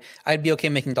parlay. I'd be okay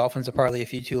making Dolphins a parlay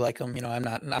if you two like them.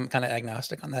 I'm kind of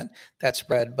agnostic on that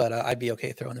spread, but I'd be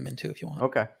okay throwing them in too if you want.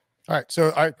 Okay. All right.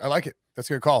 So I like it. That's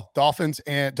a good call. Dolphins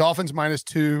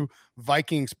 -2,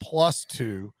 Vikings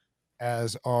 +2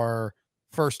 as our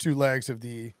first 2 legs of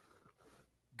the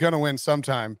gonna win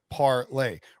sometime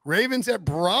parlay. Ravens at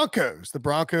Broncos. The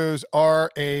Broncos are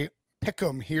a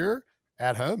pick'em here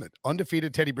at home at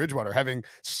undefeated Teddy Bridgewater, having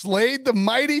slayed the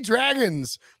mighty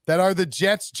dragons that are the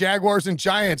Jets, Jaguars, and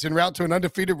Giants en route to an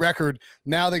undefeated record.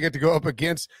 Now they get to go up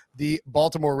against the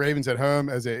Baltimore Ravens at home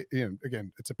as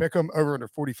again, it's a pick'em over under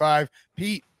 45.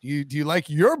 Pete, do you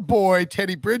like your boy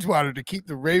Teddy Bridgewater to keep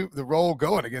the roll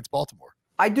going against Baltimore?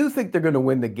 I do think they're going to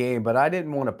win the game, but I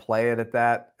didn't want to play it at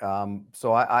that.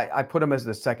 So I put them as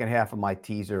the second half of my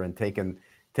teaser and taking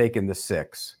the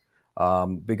 6.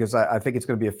 Because I think it's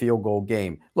going to be a field goal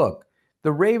game. Look,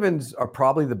 the Ravens are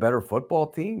probably the better football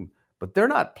team, but they're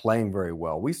not playing very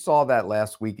well. We saw that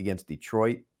last week against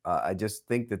Detroit. I just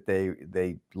think that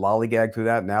they lollygagged through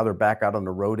that. Now they're back out on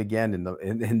the road again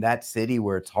in that city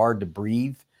where it's hard to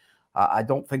breathe. I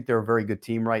don't think they're a very good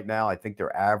team right now. I think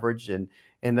they're average,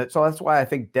 so that's why I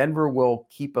think Denver will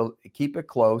keep it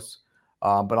close.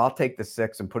 But I'll take the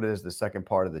 6 and put it as the second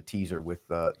part of the teaser with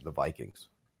the Vikings.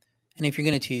 And if you're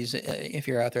going to tease, if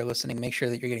you're out there listening, make sure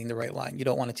that you're getting the right line. You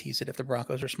don't want to tease it if the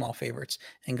Broncos are small favorites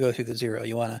and go through the 0.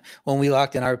 You want to, when we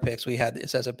locked in our picks, we had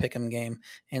this as a pick'em game.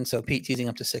 And so Pete teasing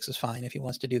up to 6 is fine if he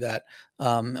wants to do that.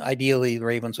 Ideally, the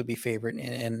Ravens would be favorite,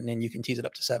 and you can tease it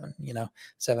up to 7,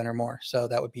 7 or more. So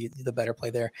that would be the better play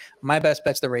there. My best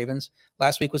bet's the Ravens.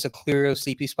 Last week was a clear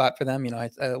sleepy spot for them.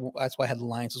 That's why I had the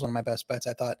Lions as one of my best bets.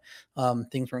 I thought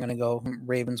things were going to go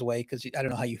Ravens' way because I don't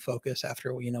know how you focus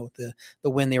after, with the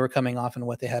win they were coming coming off and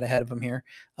what they had ahead of them here.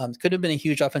 Could have been a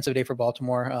huge offensive day for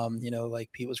Baltimore.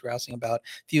 Like Pete was grousing about,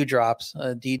 few drops.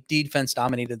 Defense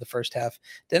dominated the first half.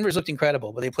 Denver's looked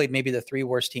incredible, but they played maybe the 3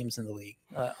 worst teams in the league.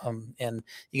 And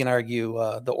you can argue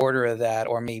the order of that,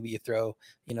 or maybe you throw,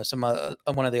 some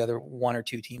one of the other 1 or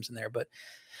 2 teams in there, but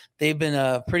they've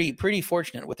been pretty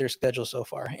fortunate with their schedule so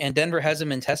far. And Denver hasn't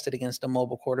been tested against a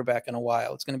mobile quarterback in a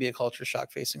while. It's going to be a culture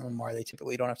shock facing Lamar. They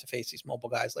typically don't have to face these mobile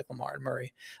guys like Lamar and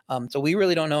Murray. So we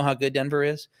really don't know how good Denver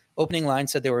is. Opening line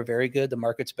said they were very good. The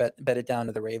markets bet it down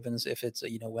to the Ravens if it's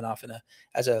went off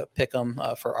as a pick 'em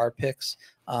for our picks.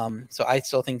 So I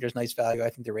still think there's nice value. I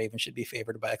think the Ravens should be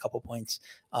favored by a couple points.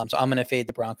 So I'm going to fade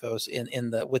the Broncos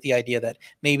with the idea that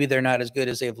maybe they're not as good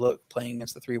as they've looked playing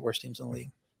against the 3 worst teams in the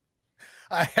league.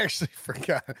 I actually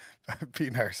forgot. Pete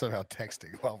and I are somehow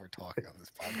texting while we're talking on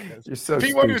this podcast. You're so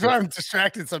Pete wonders why I'm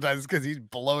distracted sometimes because he's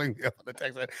blowing me up on the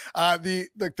text line.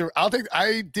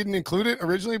 I didn't include it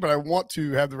originally, but I want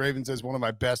to have the Ravens as one of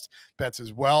my best bets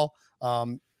as well.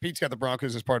 Pete's got the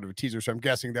Broncos as part of a teaser, so I'm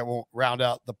guessing that won't round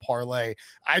out the parlay.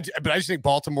 But I just think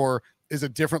Baltimore is a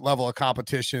different level of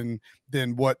competition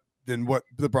than what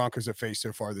the Broncos have faced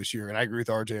so far this year. And I agree with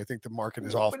RJ. I think the market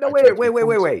is off. No,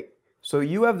 wait. So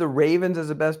you have the Ravens as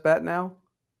a best bet now?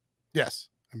 Yes.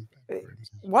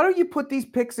 Why don't you put these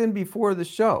picks in before the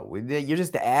show? You're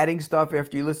just adding stuff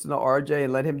after you listen to RJ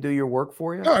and let him do your work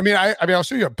for you? No, I mean, I'll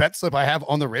show you a bet slip I have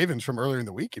on the Ravens from earlier in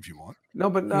the week if you want. No,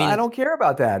 but I don't care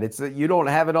about that. It's that you don't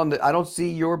have it on the. I don't see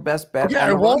your best bet. Yeah,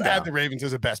 I won't add the Ravens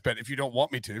as a best bet if you don't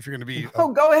want me to. If you're going to be,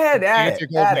 go ahead, add it.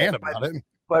 About it.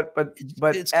 But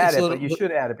add it. But you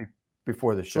should add it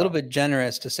before the show. It's a little bit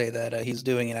generous to say that he's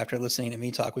doing it after listening to me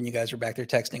talk when you guys were back there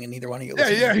texting and neither one of you.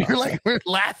 Yeah, we're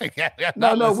laughing at me.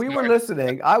 No, we were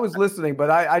listening. I was listening, but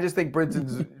I just think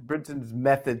Brinton's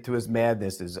method to his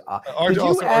madness is. Did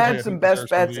you add some best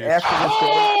bets after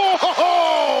the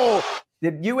show?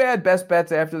 Did you add best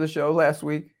bets after the show last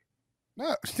week?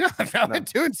 No. I'm at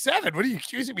 2-7. What are you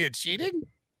accusing me of cheating?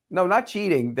 No, not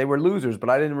cheating. They were losers, but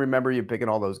I didn't remember you picking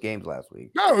all those games last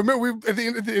week. No, remember at the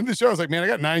end of the show, I was like, man, I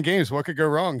got 9 games. What could go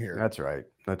wrong here? That's right.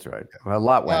 Well, a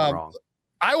lot went wrong.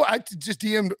 I just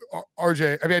DM'd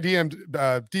RJ. I DM'd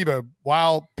Debo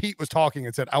while Pete was talking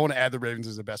and said, I want to add the Ravens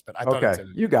as the best bet. I thought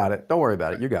you got it. Don't worry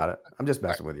about it. You got it. I'm just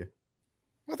messing with you.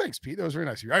 Well, thanks, Pete. That was very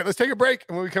nice of you. All right, let's take a break.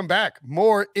 And when we come back,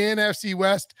 more NFC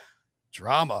West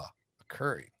drama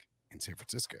occurring in San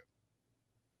Francisco.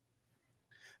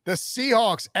 The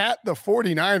Seahawks at the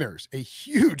 49ers, a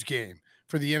huge game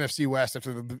for the NFC West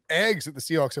after the eggs that the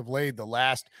Seahawks have laid the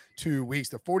last 2 weeks.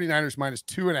 The 49ers minus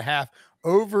 2.5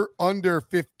 over under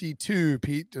 52.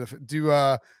 Pete,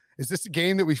 is this a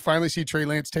game that we finally see Trey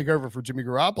Lance take over for Jimmy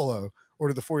Garoppolo, or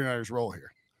do the 49ers roll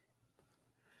here?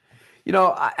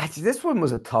 This one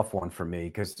was a tough one for me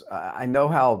because I know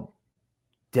how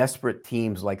desperate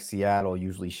teams like Seattle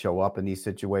usually show up in these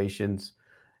situations.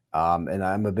 And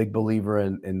I'm a big believer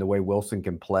in the way Wilson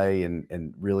can play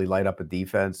and really light up a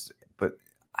defense. But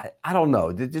I don't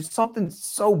know. There's something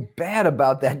so bad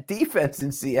about that defense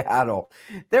in Seattle.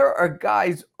 There are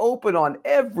guys open on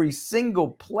every single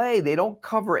play. They don't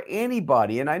cover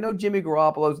anybody. And I know Jimmy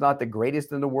Garoppolo is not the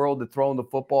greatest in the world at throwing the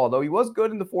football, although he was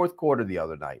good in the fourth quarter the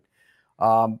other night.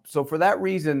 So for that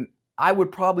reason, I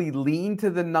would probably lean to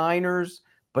the Niners,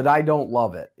 but I don't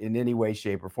love it in any way,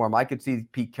 shape, or form. I could see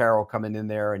Pete Carroll coming in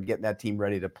there and getting that team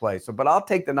ready to play. But I'll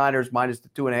take the Niners minus the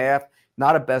 2.5.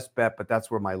 Not a best bet, but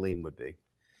that's where my lean would be.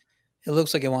 It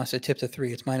looks like it wants to tip to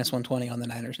 3. It's minus 120 on the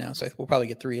Niners now. So we'll probably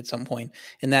get 3 at some point.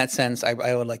 In that sense, I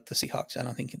would like the Seahawks. I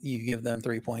don't think you give them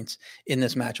 3 points in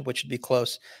this matchup, which should be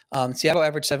close. Seattle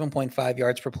averaged 7.5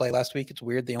 yards per play last week. It's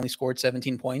weird. They only scored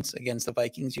 17 points against the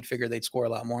Vikings. You'd figure they'd score a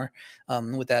lot more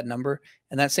with that number.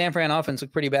 And that San Fran offense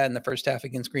looked pretty bad in the first half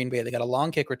against Green Bay. They got a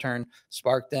long kick return,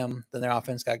 sparked them. Then their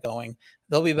offense got going.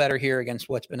 They'll be better here against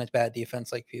what's been a bad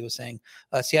defense, like Pete was saying.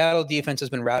 Seattle defense has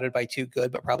been routed by 2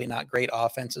 good, but probably not great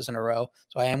offenses in a row.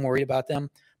 So I am worried about them.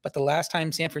 But the last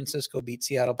time San Francisco beat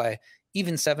Seattle by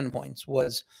even 7 points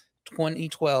was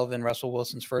 2012 in Russell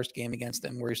Wilson's first game against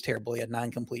them, where he's terrible. He had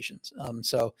 9 completions.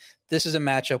 So this is a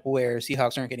matchup where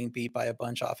Seahawks aren't getting beat by a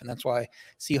bunch off. And that's why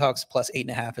Seahawks plus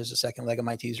 8.5 is the second leg of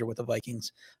my teaser with the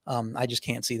Vikings. I just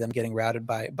can't see them getting routed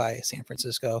by San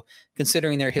Francisco,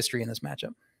 considering their history in this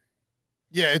matchup.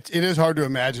 Yeah, it is hard to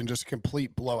imagine just a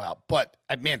complete blowout. But,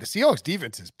 man, the Seahawks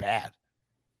defense is bad.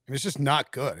 It's just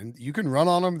not good. And you can run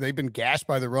on them. They've been gashed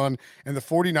by the run. And the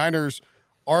 49ers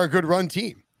are a good run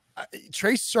team.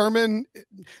 Trace Sermon,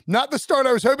 not the start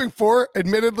I was hoping for,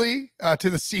 admittedly, to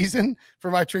the season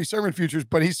for my Trace Sermon futures,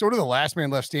 but he's sort of the last man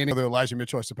left standing, although Elijah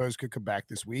Mitchell, I suppose, could come back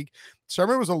this week.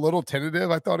 Sermon was a little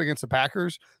tentative, I thought, against the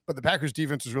Packers, but the Packers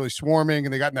defense was really swarming,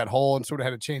 and they got in that hole and sort of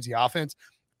had to change the offense.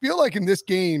 I feel like in this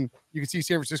game, you can see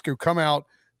San Francisco come out,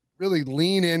 really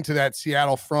lean into that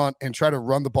Seattle front and try to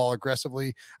run the ball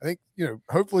aggressively. I think,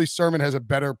 hopefully Sermon has a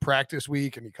better practice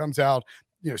week and he comes out,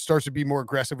 starts to be more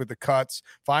aggressive with the cuts,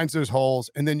 finds those holes,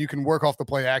 and then you can work off the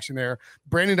play action there.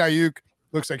 Brandon Ayuk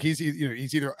looks like he's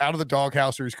either out of the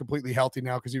doghouse or he's completely healthy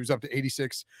now because he was up to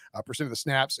 86% of the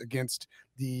snaps against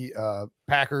the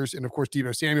Packers. And of course,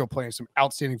 Deebo Samuel playing some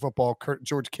outstanding football.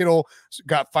 George Kittle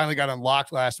finally got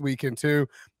unlocked last weekend too.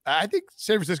 I think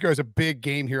San Francisco has a big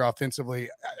game here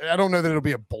offensively. I don't know that it'll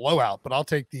be a blowout, but I'll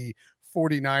take the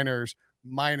 49ers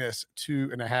minus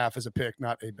 2.5 as a pick,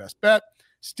 not a best bet.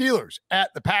 Steelers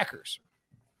at the Packers.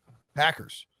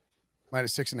 Packers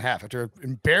minus 6.5. After an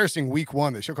embarrassing week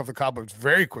one, they shook off the cobwebs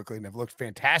very quickly and have looked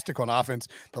fantastic on offense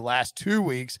the last 2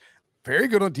 weeks. Very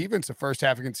good on defense the first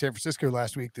half against San Francisco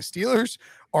last week. The Steelers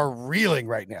are reeling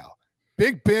right now.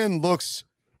 Big Ben looks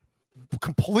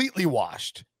completely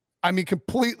washed. I mean,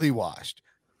 completely washed.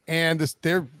 And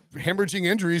they're hemorrhaging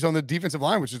injuries on the defensive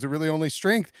line, which is the really only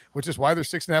strength, which is why they're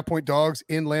 6.5-point dogs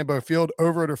in Lambeau Field,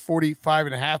 over under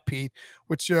 45.5, Pete.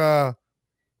 Which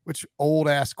old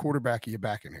ass quarterback are you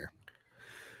backing here?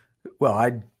 Well,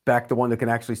 I'd back the one that can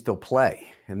actually still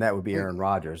play, and that would be Aaron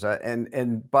Rodgers.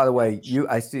 And by the way,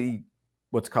 I see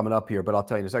what's coming up here, but I'll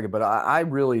tell you in a second. But I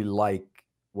really like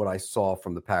what I saw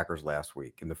from the Packers last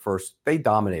week. In the first, they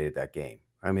dominated that game.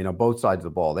 I mean, on both sides of the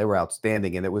ball, they were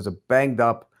outstanding, and it was a banged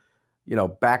up,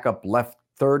 backup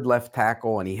third left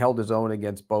tackle, and he held his own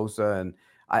against Bosa. And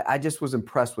I just was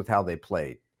impressed with how they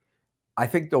played. I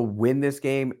think they'll win this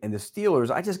game. And the Steelers,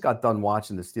 I just got done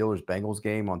watching the Steelers-Bengals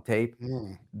game on tape.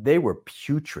 They were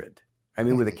putrid. I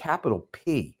mean, with a capital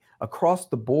P, across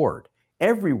the board,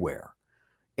 everywhere.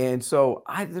 And so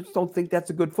I just don't think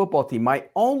that's a good football team. My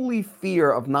only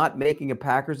fear of not making a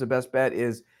Packers the best bet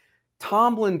is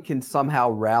Tomlin can somehow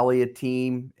rally a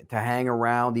team to hang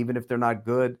around, even if they're not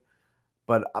good.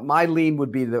 But my lean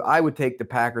would be that I would take the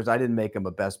Packers. I didn't make them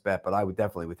a best bet, but I would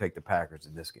definitely take the Packers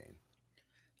in this game.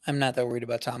 I'm not that worried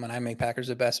about Tomlin. I make Packers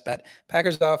the best bet.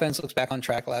 Packers offense looks back on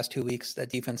track the last 2 weeks.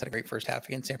 That defense had a great first half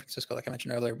against San Francisco, like I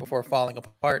mentioned earlier, before falling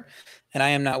apart. And I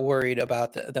am not worried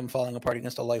about them falling apart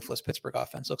against a lifeless Pittsburgh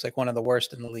offense. Looks like one of the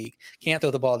worst in the league. Can't throw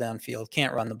the ball downfield.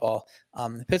 Can't run the ball.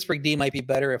 The Pittsburgh D might be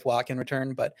better if Watt can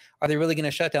return, but are they really going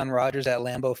to shut down Rodgers at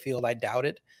Lambeau Field? I doubt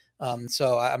it.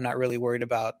 So I'm not really worried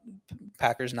about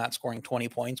Packers not scoring 20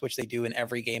 points, which they do in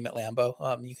every game at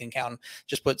Lambeau. You can count,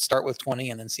 just start with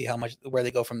 20 and then see where they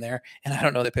go from there. And I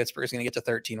don't know that Pittsburgh is going to get to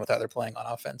 13 without they're playing on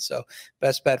offense. So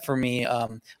best bet for me,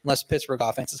 unless Pittsburgh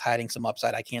offense is hiding some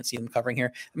upside, I can't see them covering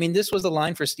here. I mean, this was the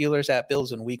line for Steelers at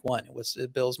Bills in week one. It was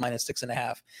Bills minus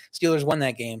 6.5. Steelers won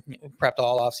that game, prepped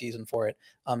all offseason for it,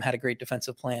 had a great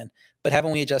defensive plan. But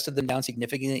haven't we adjusted them down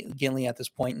significantly at this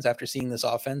point after seeing this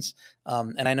offense?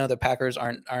 And I know the Packers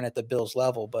aren't at the Bills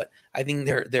level, but I think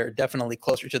they're definitely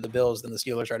closer to the Bills than the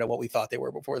Steelers are to what we thought they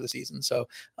were before the season. So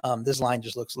this line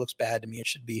just looks bad to me. It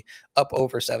should be up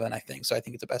over 7, I think. So I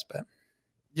think it's a best bet.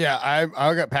 Yeah,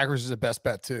 I got Packers as a best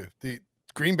bet too. The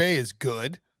Green Bay is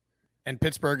good, and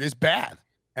Pittsburgh is bad.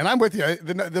 And I'm with you.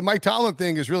 The Mike Tomlin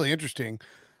thing is really interesting.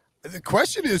 The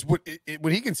question is,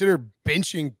 would he consider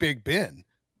benching Big Ben?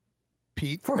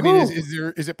 Pete, For I mean,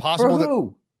 who? is it possible For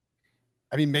who?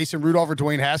 that Mason Rudolph or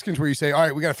Dwayne Haskins, where you say, all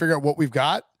right, we got to figure out what we've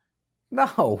got?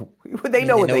 No, they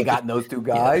know what they got in those two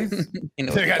guys.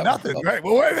 Yeah. They got nothing, right?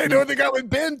 Well, what do they know what they got with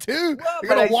Ben too? Well, They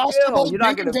got a washed up old you're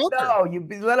not Dunkin' going to. Dunker. No, you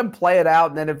let them play it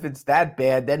out, and then if it's that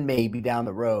bad, then maybe down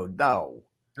the road. No.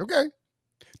 Okay.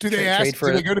 Do they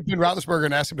go to Ben Roethlisberger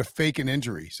and ask him to fake an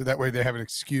injury so that way they have an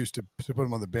excuse to put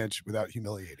him on the bench without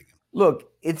humiliating him?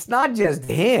 Look, it's not just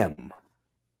him.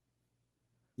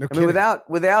 No I mean, kidding.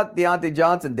 without Deontay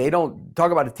Johnson, they don't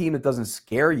talk about a team that doesn't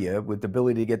scare you with the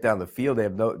ability to get down the field. They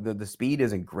have the speed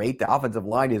isn't great. The offensive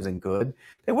line isn't good.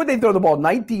 And what, they throw the ball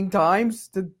 19 times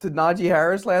to Najee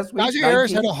Harris last week? Najee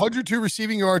Harris had 102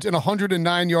 receiving yards and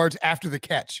 109 yards after the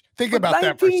catch. Think about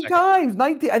that for a 19 second. times.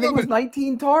 19. I think it was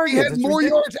 19 targets. He had It's more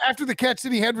ridiculous. yards after the catch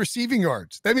than he had receiving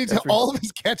yards. That means That's all of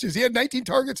his catches. He had 19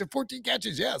 targets and 14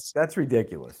 catches. Yes, That's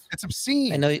ridiculous. it's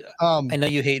obscene. I know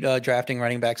you hate drafting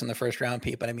running backs in the first round,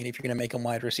 Pete, but I mean, if you're going to make them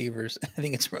wide receivers, I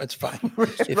think it's fine.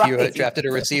 If you drafted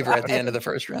a receiver at the end of the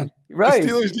first round. Right.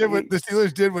 The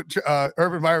Steelers did what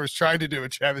Urban Meyer was trying to do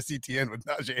with Travis Etienne with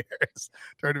Najee Harris,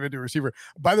 turned him into a receiver.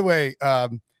 By the way,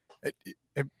 I'm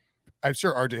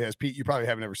sure RJ has. Pete, you probably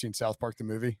haven't ever seen South Park the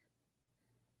movie.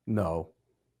 No.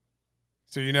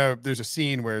 So there's a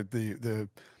scene where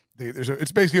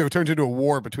it's basically it turns into a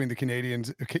war between the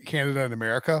Canadians, Canada, and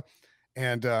America,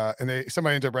 and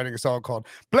somebody ends up writing a song called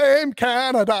 "Blame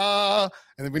Canada,"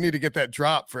 and then we need to get that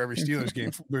drop for every Steelers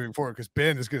game moving forward because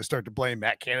Ben is going to start to blame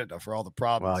Matt Canada for all the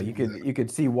problems. Well, you could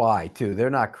see why too. They're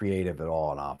not creative at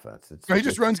all on offense. He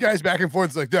just runs guys back and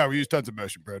forth. It's like, no, we use tons of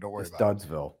motion, bro. Don't worry about it.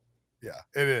 Dudsville. Yeah,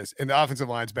 it is, and the offensive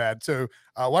line's bad. So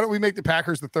why don't we make the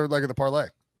Packers the third leg of the parlay?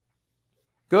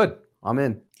 Good. I'm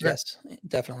in. Yes,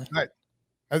 definitely. All right.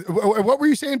 What were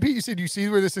you saying, Pete? You said you see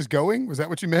where this is going. Was that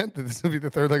what you meant? That this will be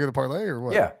the third leg of the parlay, or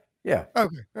what? Yeah. Okay. All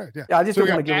right. Yeah. Yeah. I just don't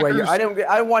want to give away.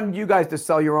 I wanted you guys to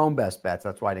sell your own best bets.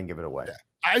 That's why I didn't give it away. Yeah.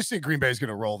 I just think Green Bay is going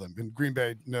to roll them, and Green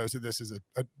Bay knows that this is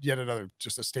yet another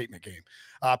just a statement game.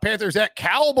 Panthers at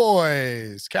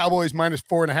Cowboys. Cowboys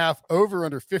 -4.5, over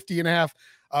under 50.5.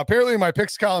 Apparently, in my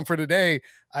picks column for today,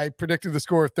 I predicted the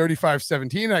score of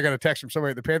 35-17. I got a text from somebody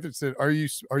at the Panthers that said,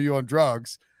 "Are you on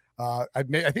drugs?" I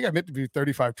think I meant to be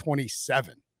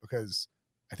 35-27 because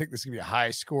I think this is going to be a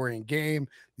high scoring game.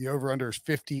 The over under is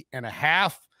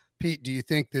 50.5. Pete, do you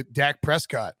think that Dak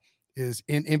Prescott is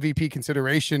in MVP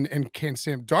consideration, and can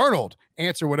Sam Darnold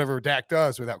answer whatever Dak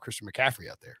does without Christian McCaffrey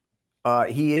out there?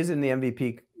 He is in the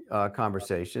MVP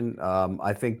conversation.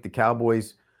 I think the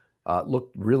Cowboys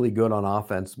looked really good on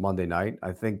offense Monday night.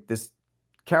 I think this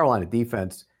Carolina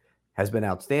defense has been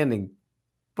outstanding,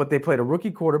 but they played a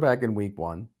rookie quarterback in week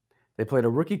 1. They played a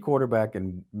rookie quarterback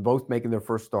and both making their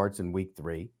first starts in week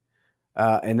 3.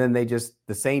 And then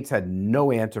the Saints had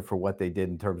no answer for what they did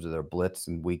in terms of their blitz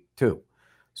in week 2.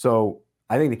 So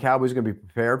I think the Cowboys are going to be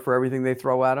prepared for everything they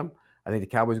throw at them. I think the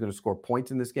Cowboys are going to score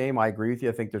points in this game. I agree with you.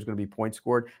 I think there's going to be points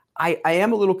scored. I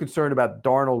am a little concerned about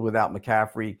Darnold without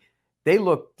McCaffrey. They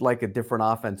looked like a different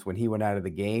offense when he went out of the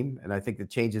game, and I think it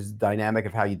changes the dynamic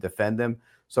of how you defend them.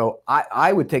 So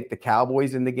I would take the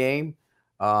Cowboys in the game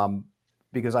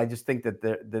because I just think that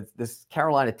this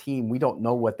Carolina team, we don't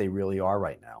know what they really are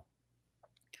right now.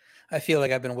 I feel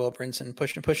like I've been Will Brinson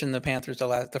pushing the Panthers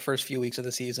the first few weeks of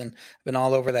the season. Been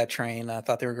all over that train. I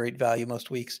thought they were great value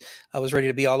most weeks. I was ready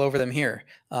to be all over them here.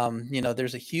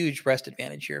 There's a huge rest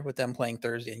advantage here with them playing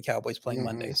Thursday and Cowboys playing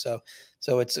Monday.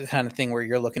 So it's the kind of thing where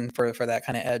you're looking for that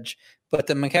kind of edge. But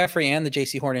the McCaffrey and the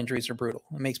J.C. Horn injuries are brutal.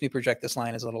 It makes me project this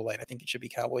line as a little light. I think it should be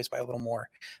Cowboys by a little more.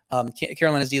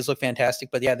 Carolina's D's look fantastic,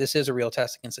 but yeah, this is a real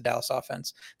test against the Dallas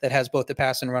offense that has both the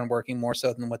pass and run working more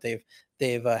so than what they've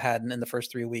had in the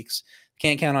first 3 weeks.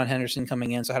 Can't count on Henderson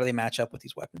coming in. So how do they match up with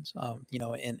these weapons?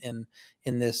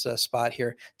 In this spot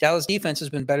here, Dallas defense has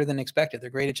been better than expected.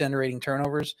 They're great at generating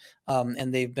turnovers,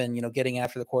 and they've been getting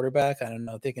after the quarterback. I don't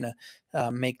know if they're gonna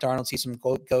make Darnold see some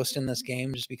ghost in this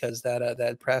game just because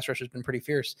that pass rush has been pretty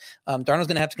fierce. Darnold's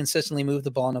gonna have to consistently move the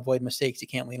ball and avoid mistakes. He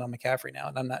can't lean on McCaffrey now,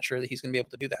 and I'm not sure that he's gonna be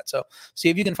able to do that. So see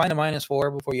if you can find a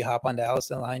 -4 before you hop on Dallas.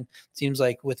 The line seems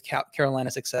like with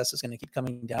Carolina's success is going to keep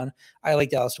coming down. I like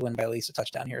Dallas to win by at least a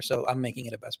touchdown here, so I'm making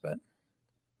it a best bet.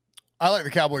 I like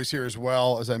the Cowboys here as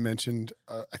well. As I mentioned,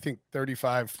 I think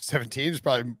 35-17 is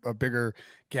probably a bigger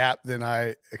gap than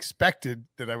I expected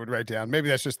that I would write down. Maybe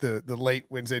that's just the late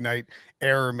Wednesday night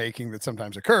error making that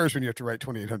sometimes occurs when you have to write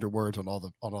 2,800 words on all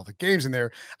the games in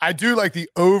there. I do like the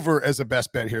over as a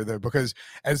best bet here, though, because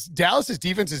as Dallas's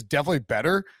defense is definitely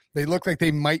better, they look like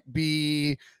they might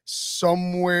be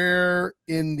somewhere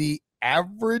in the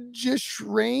average-ish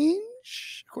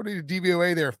range. According to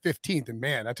DVOA, they're 15th. And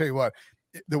man, I tell you what,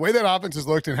 the way that offense has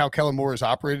looked and how Kellen Moore has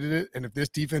operated it, and if this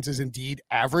defense is indeed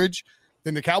average,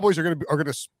 then the Cowboys are going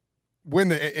to win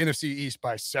the NFC East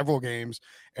by several games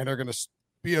and are going to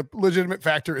be a legitimate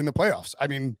factor in the playoffs. I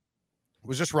mean,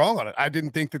 was just wrong on it. I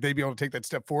didn't think that they'd be able to take that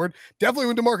step forward. Definitely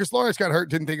when DeMarcus Lawrence got hurt,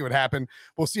 didn't think it would happen.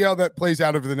 We'll see how that plays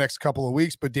out over the next couple of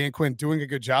weeks, but Dan Quinn doing a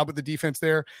good job with the defense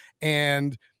there.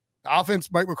 And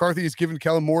offense, Mike McCarthy has given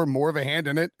Kellen Moore more of a hand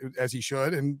in it, as he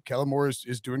should, and Kellen Moore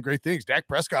is doing great things. Dak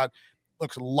Prescott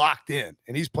looks locked in,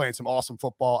 and he's playing some awesome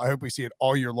football. I hope we see it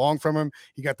all year long from him.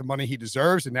 He got the money he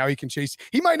deserves, and now he can chase.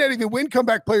 He might not even win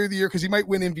comeback player of the year because he might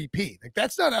win MVP. Like,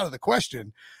 that's not out of the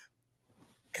question.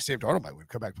 Sam Darnold might win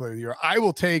comeback player of the year. I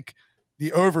will take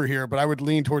the over here, but I would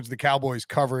lean towards the Cowboys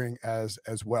covering as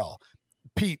well.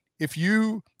 Pete, if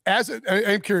you,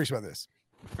 I'm curious about this,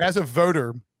 as a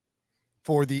voter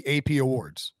for the AP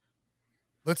awards,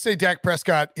 let's say Dak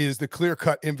Prescott is the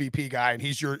clear-cut MVP guy, and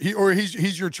he's your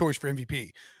choice for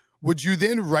MVP. Would you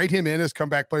then write him in as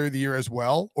comeback player of the year as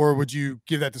well, or would you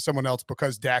give that to someone else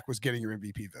because Dak was getting your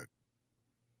MVP vote?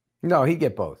 No, he'd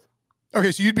get both.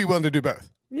 Okay, so you'd be willing to do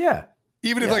both. Yeah.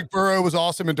 Even if like Burrow was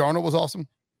awesome and Darnold was awesome?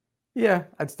 Yeah,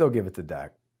 I'd still give it to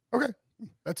Dak. Okay.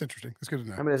 That's interesting. That's good to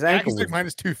know. I mean, his ankle was was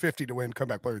minus 250 to win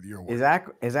comeback player of the year award.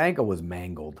 his ankle was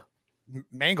mangled.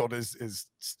 Mangled is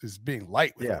being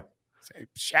light with Yeah. it.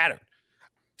 Shattered.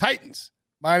 Titans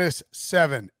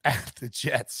 -7 at the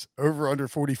Jets, over under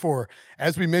 44.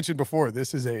 As we mentioned before,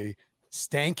 this is a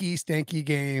stanky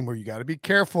game where you got to be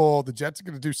careful. The Jets are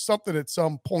going to do something at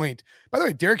some point. By the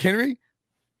way, Derrick Henry,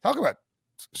 talk about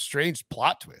strange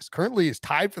plot twist. Currently is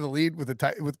tied for the lead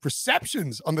with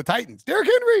receptions on the Titans. Derrick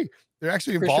Henry, they're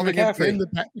actually involving him in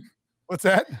the. What's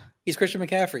that? He's Christian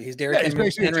McCaffrey. He's Derrick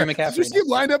Henry McCaffrey. Did you see him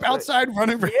lined up outside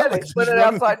running? Yeah, they split it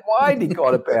outside wide. He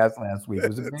caught a pass last week. It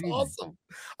was amazing. Awesome.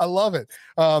 I love it.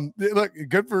 Look,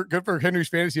 good for Henry's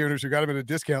fantasy owners who got him at a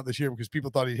discount this year because people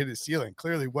thought he'd hit his ceiling.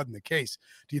 Clearly wasn't the case.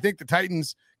 Do you think the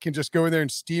Titans can just go in there and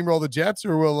steamroll the Jets,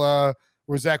 or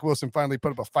will Zach Wilson finally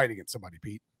put up a fight against somebody,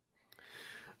 Pete?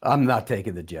 I'm not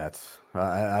taking the Jets.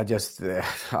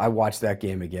 I watched that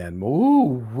game again.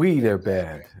 Ooh, they're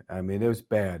bad. I mean, it was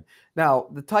bad. Now,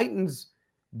 the Titans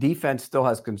defense still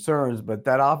has concerns, but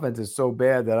that offense is so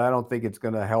bad that I don't think it's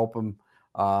going to help them.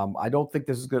 I don't think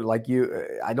this is going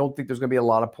to, I don't think there's going to be a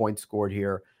lot of points scored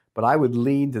here, but I would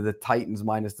lean to the Titans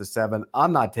 -7.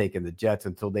 I'm not taking the Jets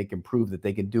until they can prove that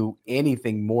they can do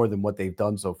anything more than what they've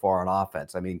done so far on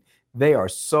offense. I mean, they are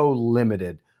so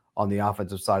limited on the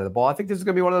offensive side of the ball. I think this is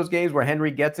going to be one of those games where Henry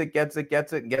gets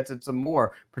it some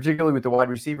more, particularly with the wide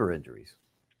receiver injuries.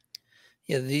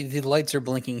 Yeah, the lights are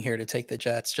blinking here to take the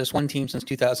Jets. Just one team since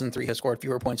 2003 has scored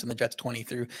fewer points than the Jets 20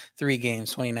 through 3 games,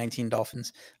 2019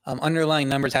 Dolphins. Underlying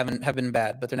numbers have been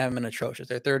bad, but they haven't been atrocious.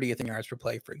 They're 30th in yards per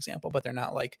play, for example, but they're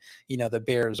not like, the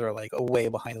Bears are like way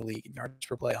behind the league in yards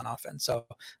per play on offense. So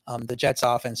the Jets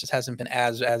offense just hasn't been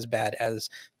as bad as,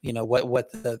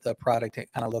 what the product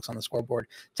kind of looks on the scoreboard.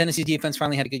 Tennessee defense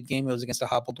finally had a good game. It was against a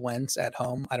hobbled Wentz at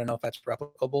home. I don't know if that's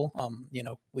replicable,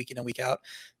 week in and week out.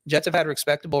 Jets have had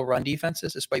respectable run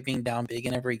defenses despite being down big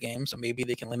in every game, so maybe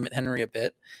they can limit Henry a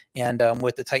bit. And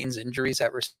with the Titans' injuries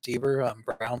at receiver,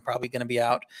 Brown probably going to be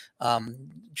out.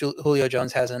 Julio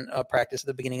Jones hasn't practiced at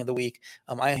the beginning of the week.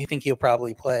 I think he'll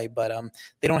probably play, but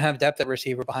they don't have depth at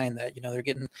receiver behind that. They're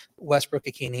getting Westbrook,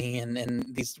 Akini,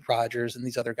 and these Rodgers and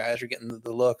these other guys are getting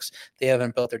the looks. They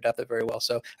haven't built their depth very well.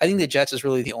 So I think the Jets is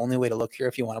really the only way to look here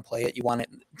if you want to play it. You want it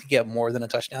to get more than a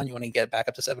touchdown. You want to get back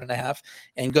up to 7.5.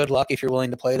 And good luck if you're willing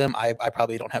to play them. I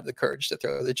probably don't have the courage to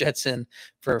throw the Jets in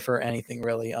for anything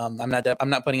really. I'm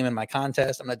not putting them in my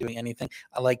contest. I'm not doing anything.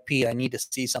 I like Pete. I need to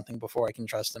see something before I can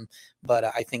trust them. But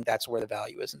I think that's where the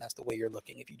value is, and that's the way you're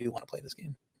looking if you do want to play this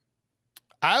game.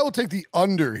 I will take the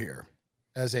under here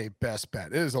as a best bet.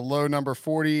 It is a low number,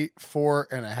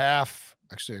 44.5.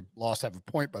 Actually, I lost half a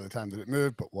point by the time that it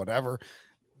moved, but whatever.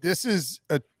 This is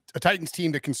a Titans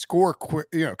team that can score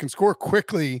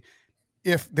quickly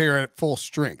if they're at full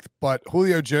strength. But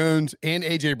Julio Jones and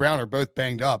A.J. Brown are both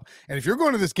banged up. And if you're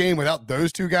going to this game without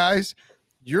those two guys,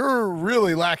 you're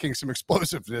really lacking some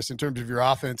explosiveness in terms of your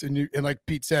offense. And like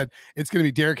Pete said, it's going to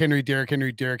be Derrick Henry,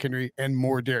 and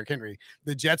more Derrick Henry.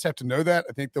 The Jets have to know that.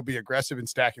 I think they'll be aggressive in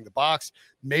stacking the box.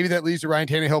 Maybe that leads to Ryan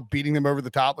Tannehill beating them over the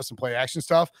top with some play action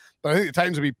stuff. But I think the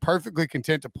Titans will be perfectly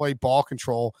content to play ball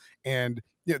control. And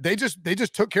they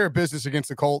just took care of business against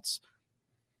the Colts.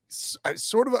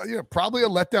 Sort of probably a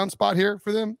letdown spot here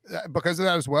for them because of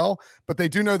that as well. But they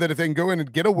do know that if they can go in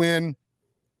and get a win,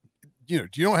 you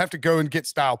don't have to go and get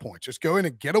style points. Just go in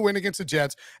and get a win against the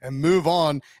Jets and move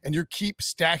on. And you keep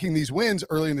stacking these wins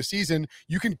early in the season.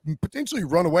 You can potentially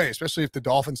run away, especially if the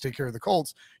Dolphins take care of the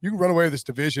Colts. You can run away with this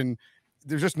division.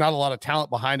 There's just not a lot of talent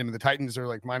behind them. And the Titans are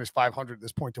like minus 500 at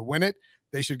this point to win it.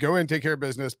 They should go in and take care of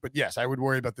business. But yes, I would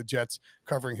worry about the Jets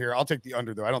covering here. I'll take the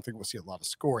under, though. I don't think we'll see a lot of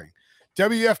scoring.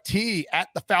 WFT at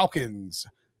the Falcons.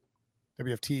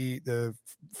 WFT, the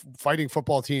fighting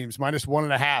football teams, minus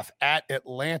 1.5 at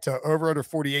Atlanta, over under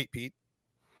 48, Pete.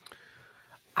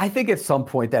 I think at some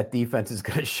point that defense is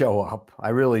going to show up. I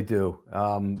really do.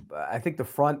 I think the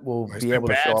front will be able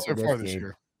to show up so far this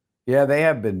year. Yeah, they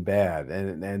have been bad.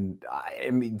 And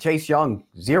I mean, Chase Young,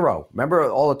 0. Remember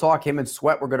all the talk, him and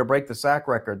Sweat were going to break the sack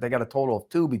record. They got a total of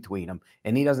 2 between them,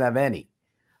 and he doesn't have any.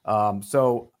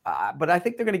 But I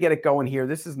think they're going to get it going here.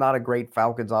 This is not a great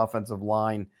Falcons offensive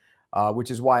line,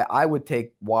 which is why I would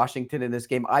take Washington in this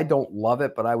game. I don't love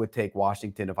it, but I would take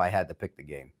Washington if I had to pick the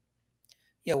game.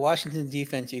 Yeah, Washington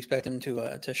defense, you expect them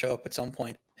to show up at some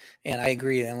point. And I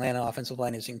agree, the Atlanta offensive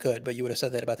line isn't good, but you would have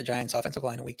said that about the Giants offensive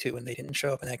line in week 2, and they didn't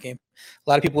show up in that game. A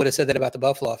lot of people would have said that about the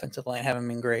Buffalo offensive line, haven't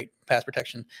been great. Pass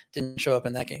protection didn't show up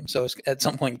in that game. So at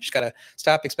some point, you just got to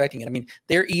stop expecting it. I mean,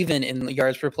 they're even in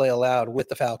yards per play allowed with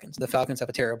the Falcons. The Falcons have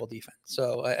a terrible defense.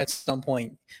 So at some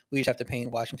point, we just have to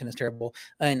paint Washington as terrible.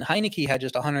 And Heineke had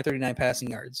just 139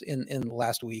 passing yards in the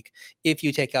last week. If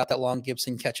you take out that long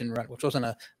Gibson catch and run, which wasn't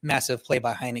a massive play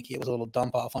by Heineke, it was a little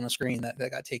dump off on a screen that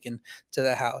got taken to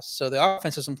the house. So the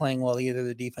offense isn't playing well either.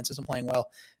 The defense isn't playing well.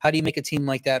 How do you make a team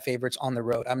like that favorites on the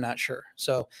road? I'm not sure.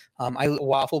 So I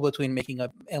waffle between making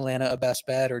Atlanta a best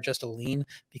bet or just a lean,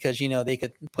 because they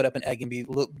could put up an egg and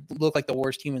look like the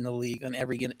worst team in the league on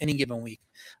any given week.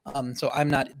 So I'm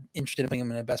not interested in putting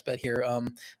them in a best bet here.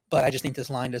 But I just think this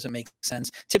line doesn't make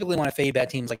sense. Typically want to fade bad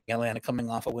teams like Atlanta coming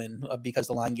off a win because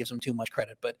the line gives them too much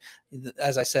credit. But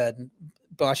as I said,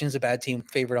 Washington's a bad team,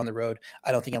 favorite on the road.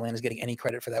 I don't think Atlanta's getting any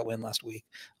credit for that win last week.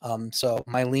 So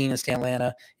my lean is to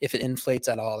Atlanta. If it inflates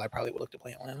at all, I probably would look to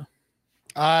play Atlanta.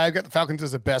 I've got the Falcons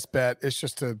as a best bet. It's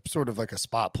just a sort of like a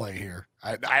spot play here.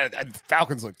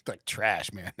 Falcons look like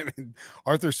trash, man. I mean,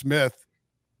 Arthur Smith,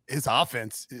 his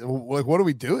offense, like, what are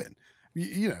we doing?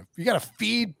 You got to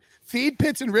feed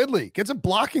Pitts and Ridley. Get some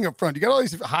blocking up front. You got all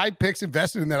these high picks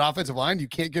invested in that offensive line. You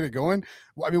can't get it going.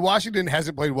 I mean, Washington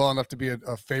hasn't played well enough to be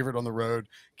a favorite on the road.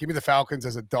 Give me the Falcons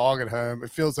as a dog at home.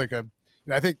 It feels like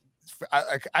I think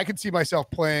I could see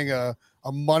myself playing a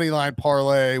money line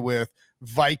parlay with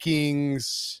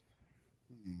Vikings,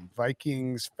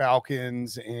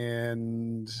 Falcons,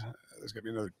 and there's going to be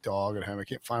another dog at home. I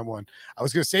can't find one. I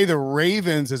was going to say the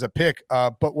Ravens as a pick,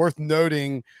 but worth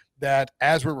noting that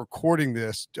as we're recording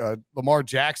this, Lamar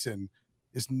Jackson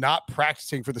is not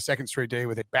practicing for the second straight day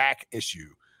with a back issue.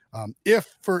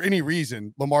 If for any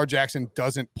reason Lamar Jackson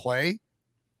doesn't play,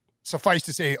 suffice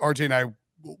to say, RJ and I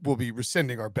will be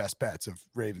rescinding our best bets of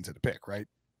Ravens at a pick, right?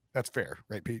 That's fair,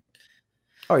 right, Pete?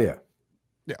 Oh, yeah.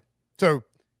 Yeah. So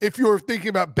if you're thinking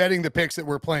about betting the picks that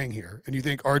we're playing here and you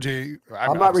think RJ,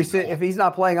 I'm not if he's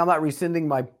not playing, I'm not rescinding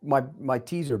my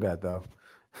teaser bet though.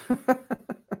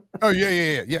 Oh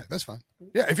yeah. That's fine.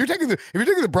 Yeah, if you're taking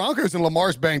the Broncos and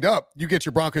Lamar's banged up, you get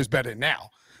your Broncos bet in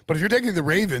now. But if you're taking the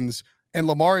Ravens and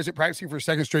Lamar isn't practicing for a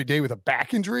second straight day with a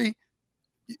back injury,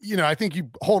 I think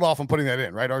you hold off on putting that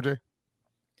in, right, RJ?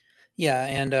 Yeah,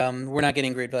 and we're not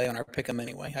getting great value on our pick'em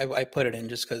anyway. I put it in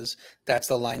just because that's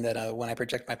the line that when I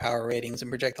project my power ratings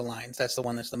and project the lines, that's the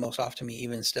one that's the most off to me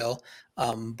even still.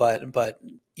 But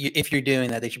if you're doing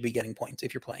that, they should be getting points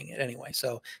if you're playing it anyway.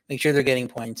 So make sure they're getting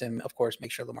points, and of course,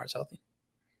 make sure Lamar's healthy.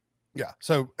 Yeah.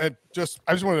 So I just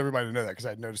wanted everybody to know that because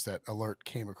I noticed that alert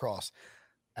came across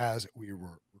as we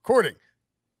were recording.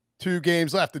 2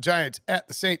 games left. The Giants at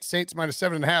the Saints. Saints minus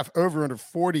 7.5, over under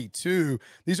 42.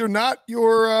 These are not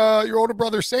your older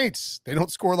brother Saints. They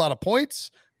don't score a lot of points.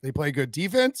 They play good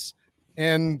defense.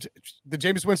 And the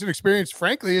Jameis Winston experience,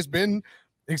 frankly, has been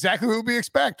exactly what we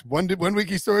expect. One week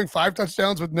he's throwing 5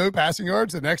 touchdowns with no passing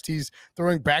yards. The next he's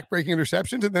throwing back-breaking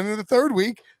interceptions. And then in the third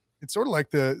week, it's sort of like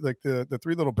the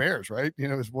 3 little bears, right?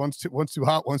 It's one's too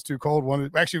hot, one's too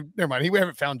cold. Actually, never mind. We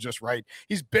haven't found just right.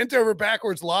 He's bent over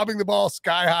backwards, lobbing the ball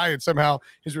sky high, and somehow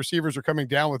his receivers are coming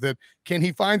down with it. Can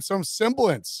he find some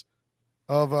semblance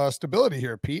of stability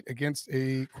here, Pete, against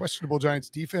a questionable Giants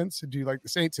defense? And do you like the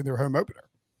Saints in their home opener?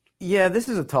 Yeah, this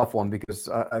is a tough one because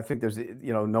I think there's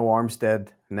no Armstead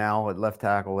now at left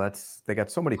tackle. They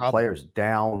got so many players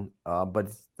down,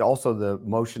 but also the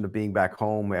motion of being back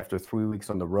home after 3 weeks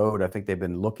on the road. I think they've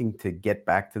been looking to get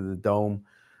back to the dome.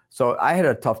 So I had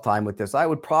a tough time with this. I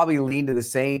would probably lean to the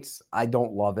Saints. I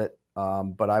don't love it,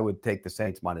 but I would take the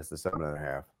Saints minus the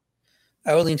 7.5.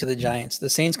 I would lean to the Giants.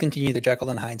 The Saints continue the Jekyll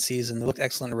and Hyde season. They looked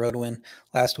excellent in a road win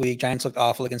last week. Giants looked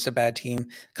awful against a bad team.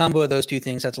 Combo of those two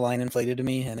things, that's line inflated to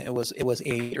me, and it was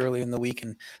 8 earlier in the week,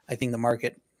 and I think the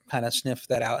market kind of sniffed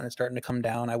that out and it's starting to come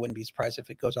down. I wouldn't be surprised if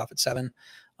it goes off at 7.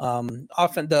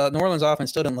 Often the New Orleans offense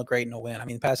still didn't look great in a win. I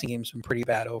mean, the passing game's been pretty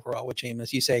bad overall with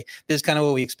Jameis. You say this is kind of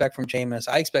what we expect from Jameis.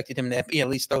 I expected him to at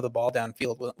least throw the ball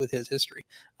downfield with his history,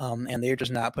 and they're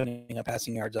just not putting up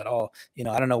passing yards at all.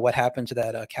 I don't know what happened to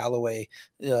that Callaway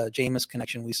Jameis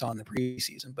connection we saw in the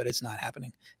preseason, but it's not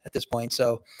happening at this point.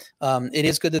 So it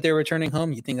is good that they're returning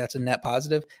home. You think that's a net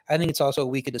positive? I think it's also a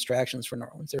week of distractions for New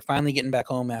Orleans. They're finally getting back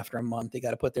home after a month. They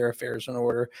got to put their affairs in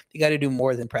order. They got to do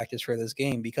more than practice for this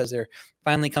game because they're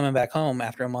finally coming back home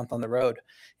after a month on the road.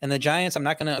 And the Giants, I'm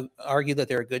not going to argue that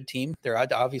they're a good team. They're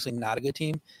obviously not a good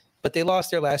team, but they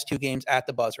lost their last 2 games at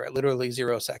the buzzer at literally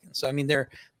 0 seconds. So I mean, they're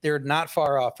not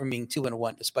far off from being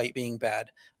 2-1 despite being bad.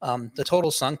 The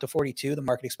total sunk to 42. The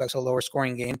market expects a lower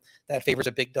scoring game that favors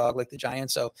a big dog like the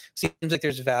Giants. So seems like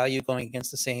there's value going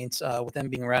against the Saints with them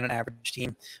being around an average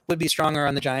team. Would be stronger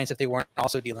on the Giants if they weren't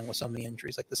also dealing with so many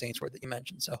injuries like the Saints were that you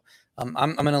mentioned. So I'm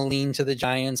going to lean to the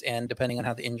Giants, and depending on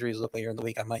how the injuries look later in the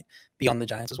week, I might be on the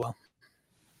Giants as well.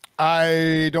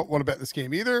 I don't want to bet this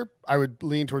game either. I would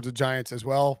lean towards the Giants as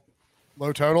well.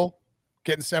 Low total,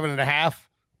 getting 7.5.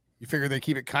 You figure they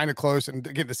keep it kind of close, and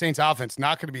again, the Saints offense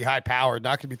not going to be high powered,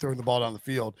 not going to be throwing the ball down the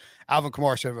field. Alvin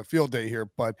Kamara should have a field day here,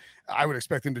 but I would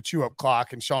expect him to chew up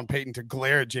clock and Sean Payton to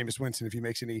glare at Jameis Winston if he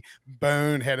makes any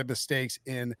boneheaded mistakes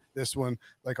in this one.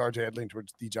 Like RJ, I'd lean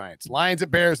towards the Giants. Lions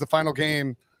at Bears, the final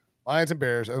game. Lions and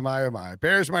Bears. Oh my, oh my.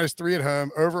 Bears -3 at home,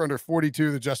 over under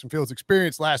 42. The Justin Fields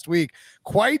experience last week.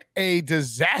 Quite a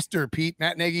disaster, Pete.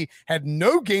 Matt Nagy had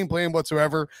no game plan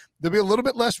whatsoever. There'll be a little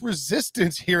bit less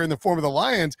resistance here in the form of the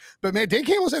Lions. But man, Dan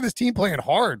Campbell's had this team playing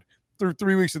hard through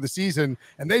 3 weeks of the season,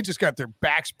 and they just got their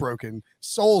backs broken,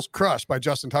 souls crushed by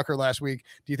Justin Tucker last week.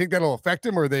 Do you think that'll affect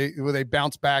them, or will they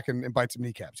bounce back and bite some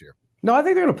kneecaps here? No, I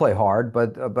think they're going to play hard,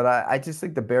 but I just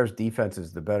think the Bears defense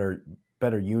is the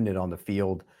better unit on the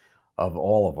field of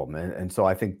all of them. And so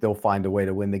I think they'll find a way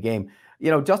to win the game. You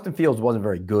know, Justin Fields wasn't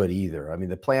very good either. I mean,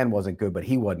 the plan wasn't good, but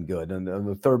he wasn't good. And on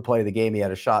the third play of the game, he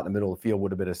had a shot in the middle of the field,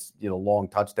 would have been a long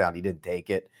touchdown. He didn't take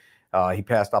it. He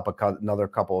passed up another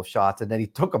couple of shots, and then he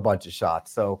took a bunch of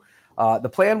shots. So the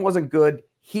plan wasn't good.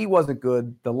 He wasn't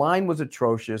good. The line was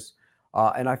atrocious.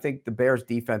 And I think the Bears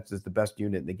defense is the best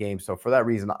unit in the game. So for that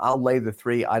reason, I'll lay the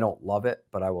 3. I don't love it,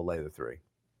 but I will lay the 3.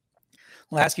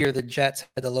 Last year, the Jets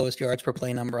had the lowest yards per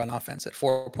play number on offense at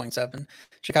 4.7.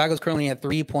 Chicago's currently at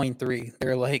 3.3.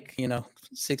 They're like,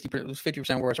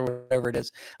 50% worse or whatever it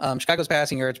is. Chicago's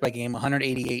passing yards by game,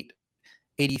 188,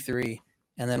 83,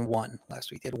 and then 1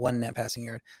 last week. They had 1 net passing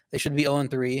yard. They should be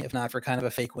 0-3, if not for kind of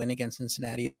a fake win against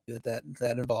Cincinnati that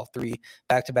involved 3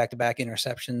 back-to-back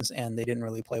interceptions, and they didn't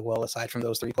really play well aside from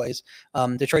those 3 plays.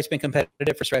 Detroit's been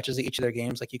competitive for stretches of each of their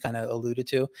games, like you kind of alluded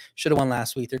to. Should have won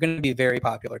last week. They're going to be a very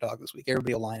popular dog this week.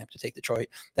 Everybody will line up to take Detroit.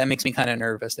 That makes me kind of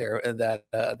nervous there that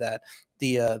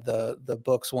the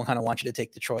books will kind of want you to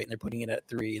take Detroit, and they're putting it at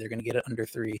 3. They're going to get it under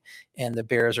 3, and the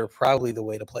Bears are probably the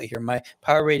way to play here. My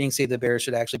power ratings say the Bears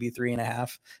should actually be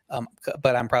 3.5,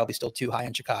 but I'm probably still too high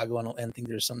in Chicago and think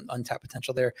there's some untapped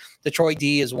potential there. Detroit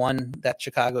D is one that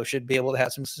Chicago should be able to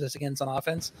have some success against on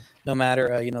offense, no matter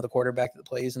the quarterback that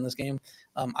plays in this game.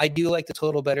 I do like the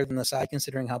total better than the side,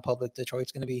 considering how public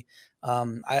Detroit's going to be.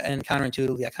 And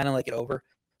counterintuitively, I kind of like it over.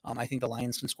 I think the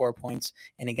Lions can score points,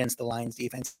 and against the Lions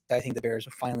defense, I think the Bears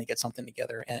will finally get something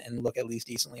together and look at least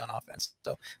decently on offense.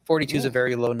 So 42 is a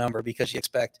very low number because you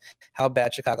expect how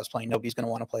bad Chicago's playing. Nobody's going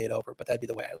to want to play it over, but that'd be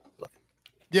the way I look.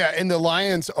 Yeah, and the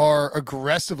Lions are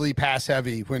aggressively pass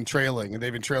heavy when trailing, and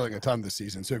they've been trailing a ton this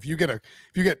season. So if you get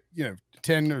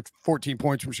 10 or 14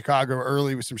 points from Chicago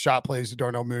early with some shot plays to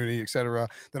Darnell Mooney, et cetera,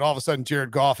 then all of a sudden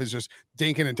Jared Goff is just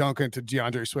dinking and dunking to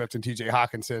DeAndre Swift and TJ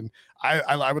Hawkinson.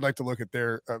 I would like to look at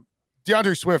their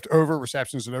DeAndre Swift over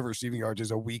receptions and over receiving yards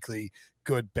is a weekly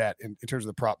good bet in terms of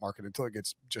the prop market until it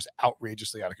gets just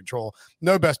outrageously out of control.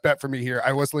 No best bet for me here.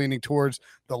 I was leaning towards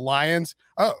the Lions.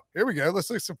 Oh, here we go. Let's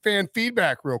look at some fan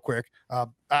feedback real quick.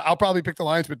 I'll probably pick the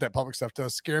Lions, but that public stuff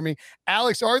does scare me.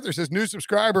 Alex Arthur says, new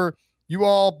subscriber, you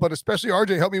all, but especially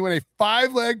RJ, help me win a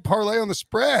 5-leg parlay on the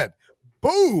spread.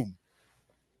 Boom.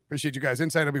 Appreciate you guys'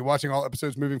 insight. I'll be watching all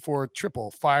episodes moving forward.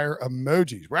 Triple fire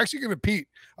emojis. We're actually going to, Pete,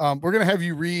 we're going to have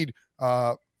you read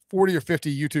 40 or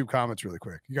 50 YouTube comments really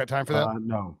quick. You got time for that?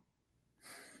 No.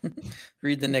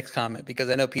 Read the next comment, because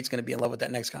I know Pete's going to be in love with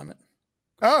that next comment.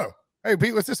 Oh, hey,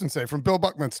 Pete, what's this one say? From Bill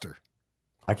Buckminster.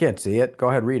 I can't see it. Go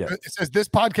ahead, read it. It says, this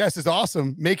podcast is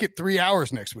awesome. Make it 3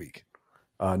 hours next week.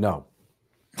 No.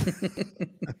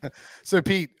 So,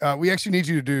 Pete, we actually need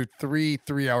you to do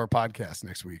 3-hour podcasts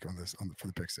next week for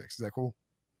the Pick Six. Is that cool?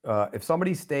 If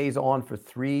somebody stays on for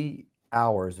 3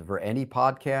 hours for any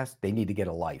podcast, they need to get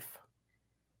a life.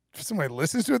 If somebody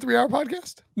listens to a 3-hour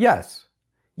podcast? Yes.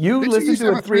 You listen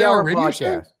to a 3-hour podcast.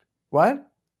 Show? What?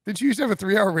 Did you used to have a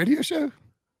 3-hour radio show?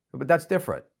 But that's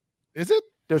different. Is it?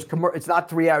 It's not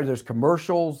 3 hours. There's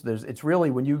commercials. It's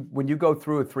really when you go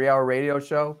through a 3-hour radio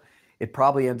show, it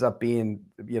probably ends up being,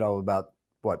 about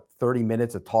 30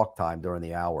 minutes of talk time during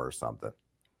the hour or something.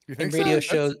 You think radio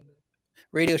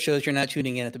shows, you're not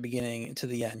tuning in at the beginning to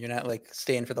the end. You're not like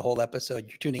staying for the whole episode.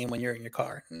 You're tuning in when you're in your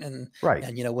car, and right.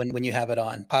 And when you have it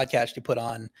on. Podcast you put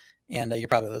on, and you're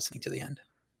probably listening to the end.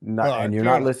 And you're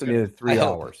not listening to 3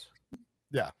 hours.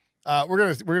 Yeah,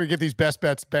 we're gonna get these best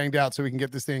bets banged out so we can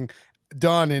get this thing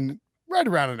done in right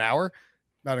around an hour,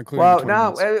 not including. Well,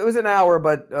 now it was an hour,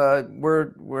 but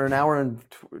we're an hour and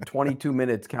 22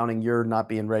 minutes, counting you're not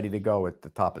being ready to go at the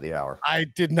top of the hour. I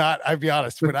did not. I'll be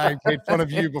honest. When I made fun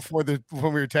of you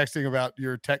when we were texting about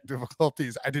your tech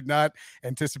difficulties, I did not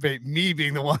anticipate me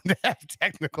being the one to have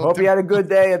technical. Hope you had a good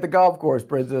day at the golf course,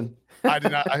 Brinson. I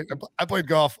did not. I played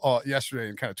golf yesterday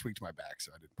and kind of tweaked my back,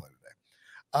 so I didn't play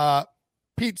today.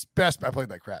 Pete's best. I played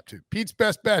like crap too. Pete's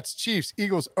best bets: Chiefs,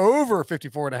 Eagles over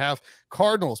 54.5,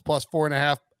 Cardinals plus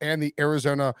 4.5, and the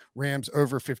Arizona Rams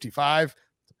over 55.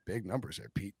 Big numbers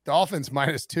there, Pete. Dolphins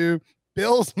 -2,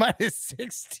 Bills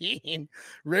 -16,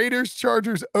 Raiders,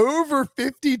 Chargers over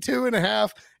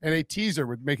 52.5, and a teaser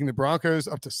with making the Broncos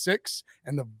up to 6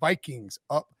 and the Vikings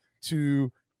up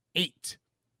to 8.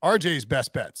 RJ's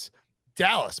best bets: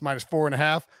 Dallas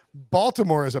 -4.5,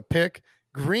 Baltimore as a pick,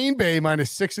 Green Bay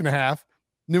 -6.5,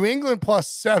 New England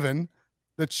 +7,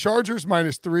 the Chargers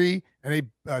 -3,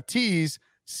 and a tease,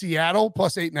 Seattle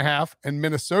 +8.5, and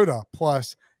Minnesota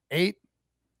 +8.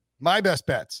 My best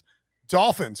bets: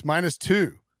 Dolphins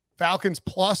 -2, Falcons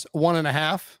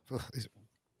 +1.5. These are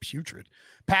putrid.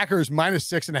 Packers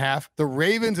 -6.5. The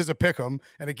Ravens is a pick 'em.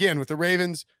 And again, with the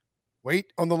Ravens,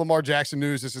 wait on the Lamar Jackson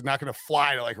news. This is not going to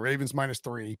fly to like Ravens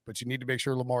 -3, but you need to make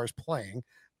sure Lamar is playing.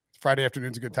 Friday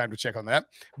afternoon's a good time to check on that.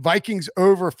 Vikings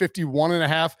over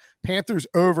 51.5, Panthers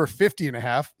over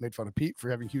 50.5. Made fun of Pete for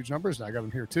having huge numbers, and I got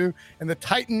them here too. And the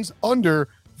Titans under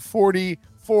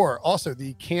 44. Also,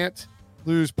 the can't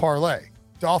lose parlay: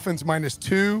 Dolphins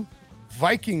 -2,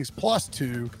 Vikings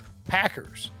 +2,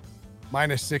 Packers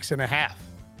 -6.5.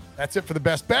 That's it for the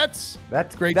best bets.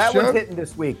 That's great. That show. one's hitting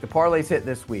this week. The parlay's hitting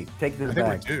this week. Take it to the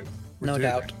bank. No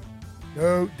doubt.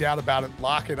 No doubt about it.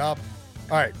 Lock it up.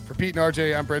 All right. For Pete and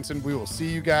RJ, I'm Brinson. We will see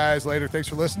you guys later. Thanks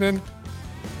for listening.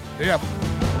 See ya.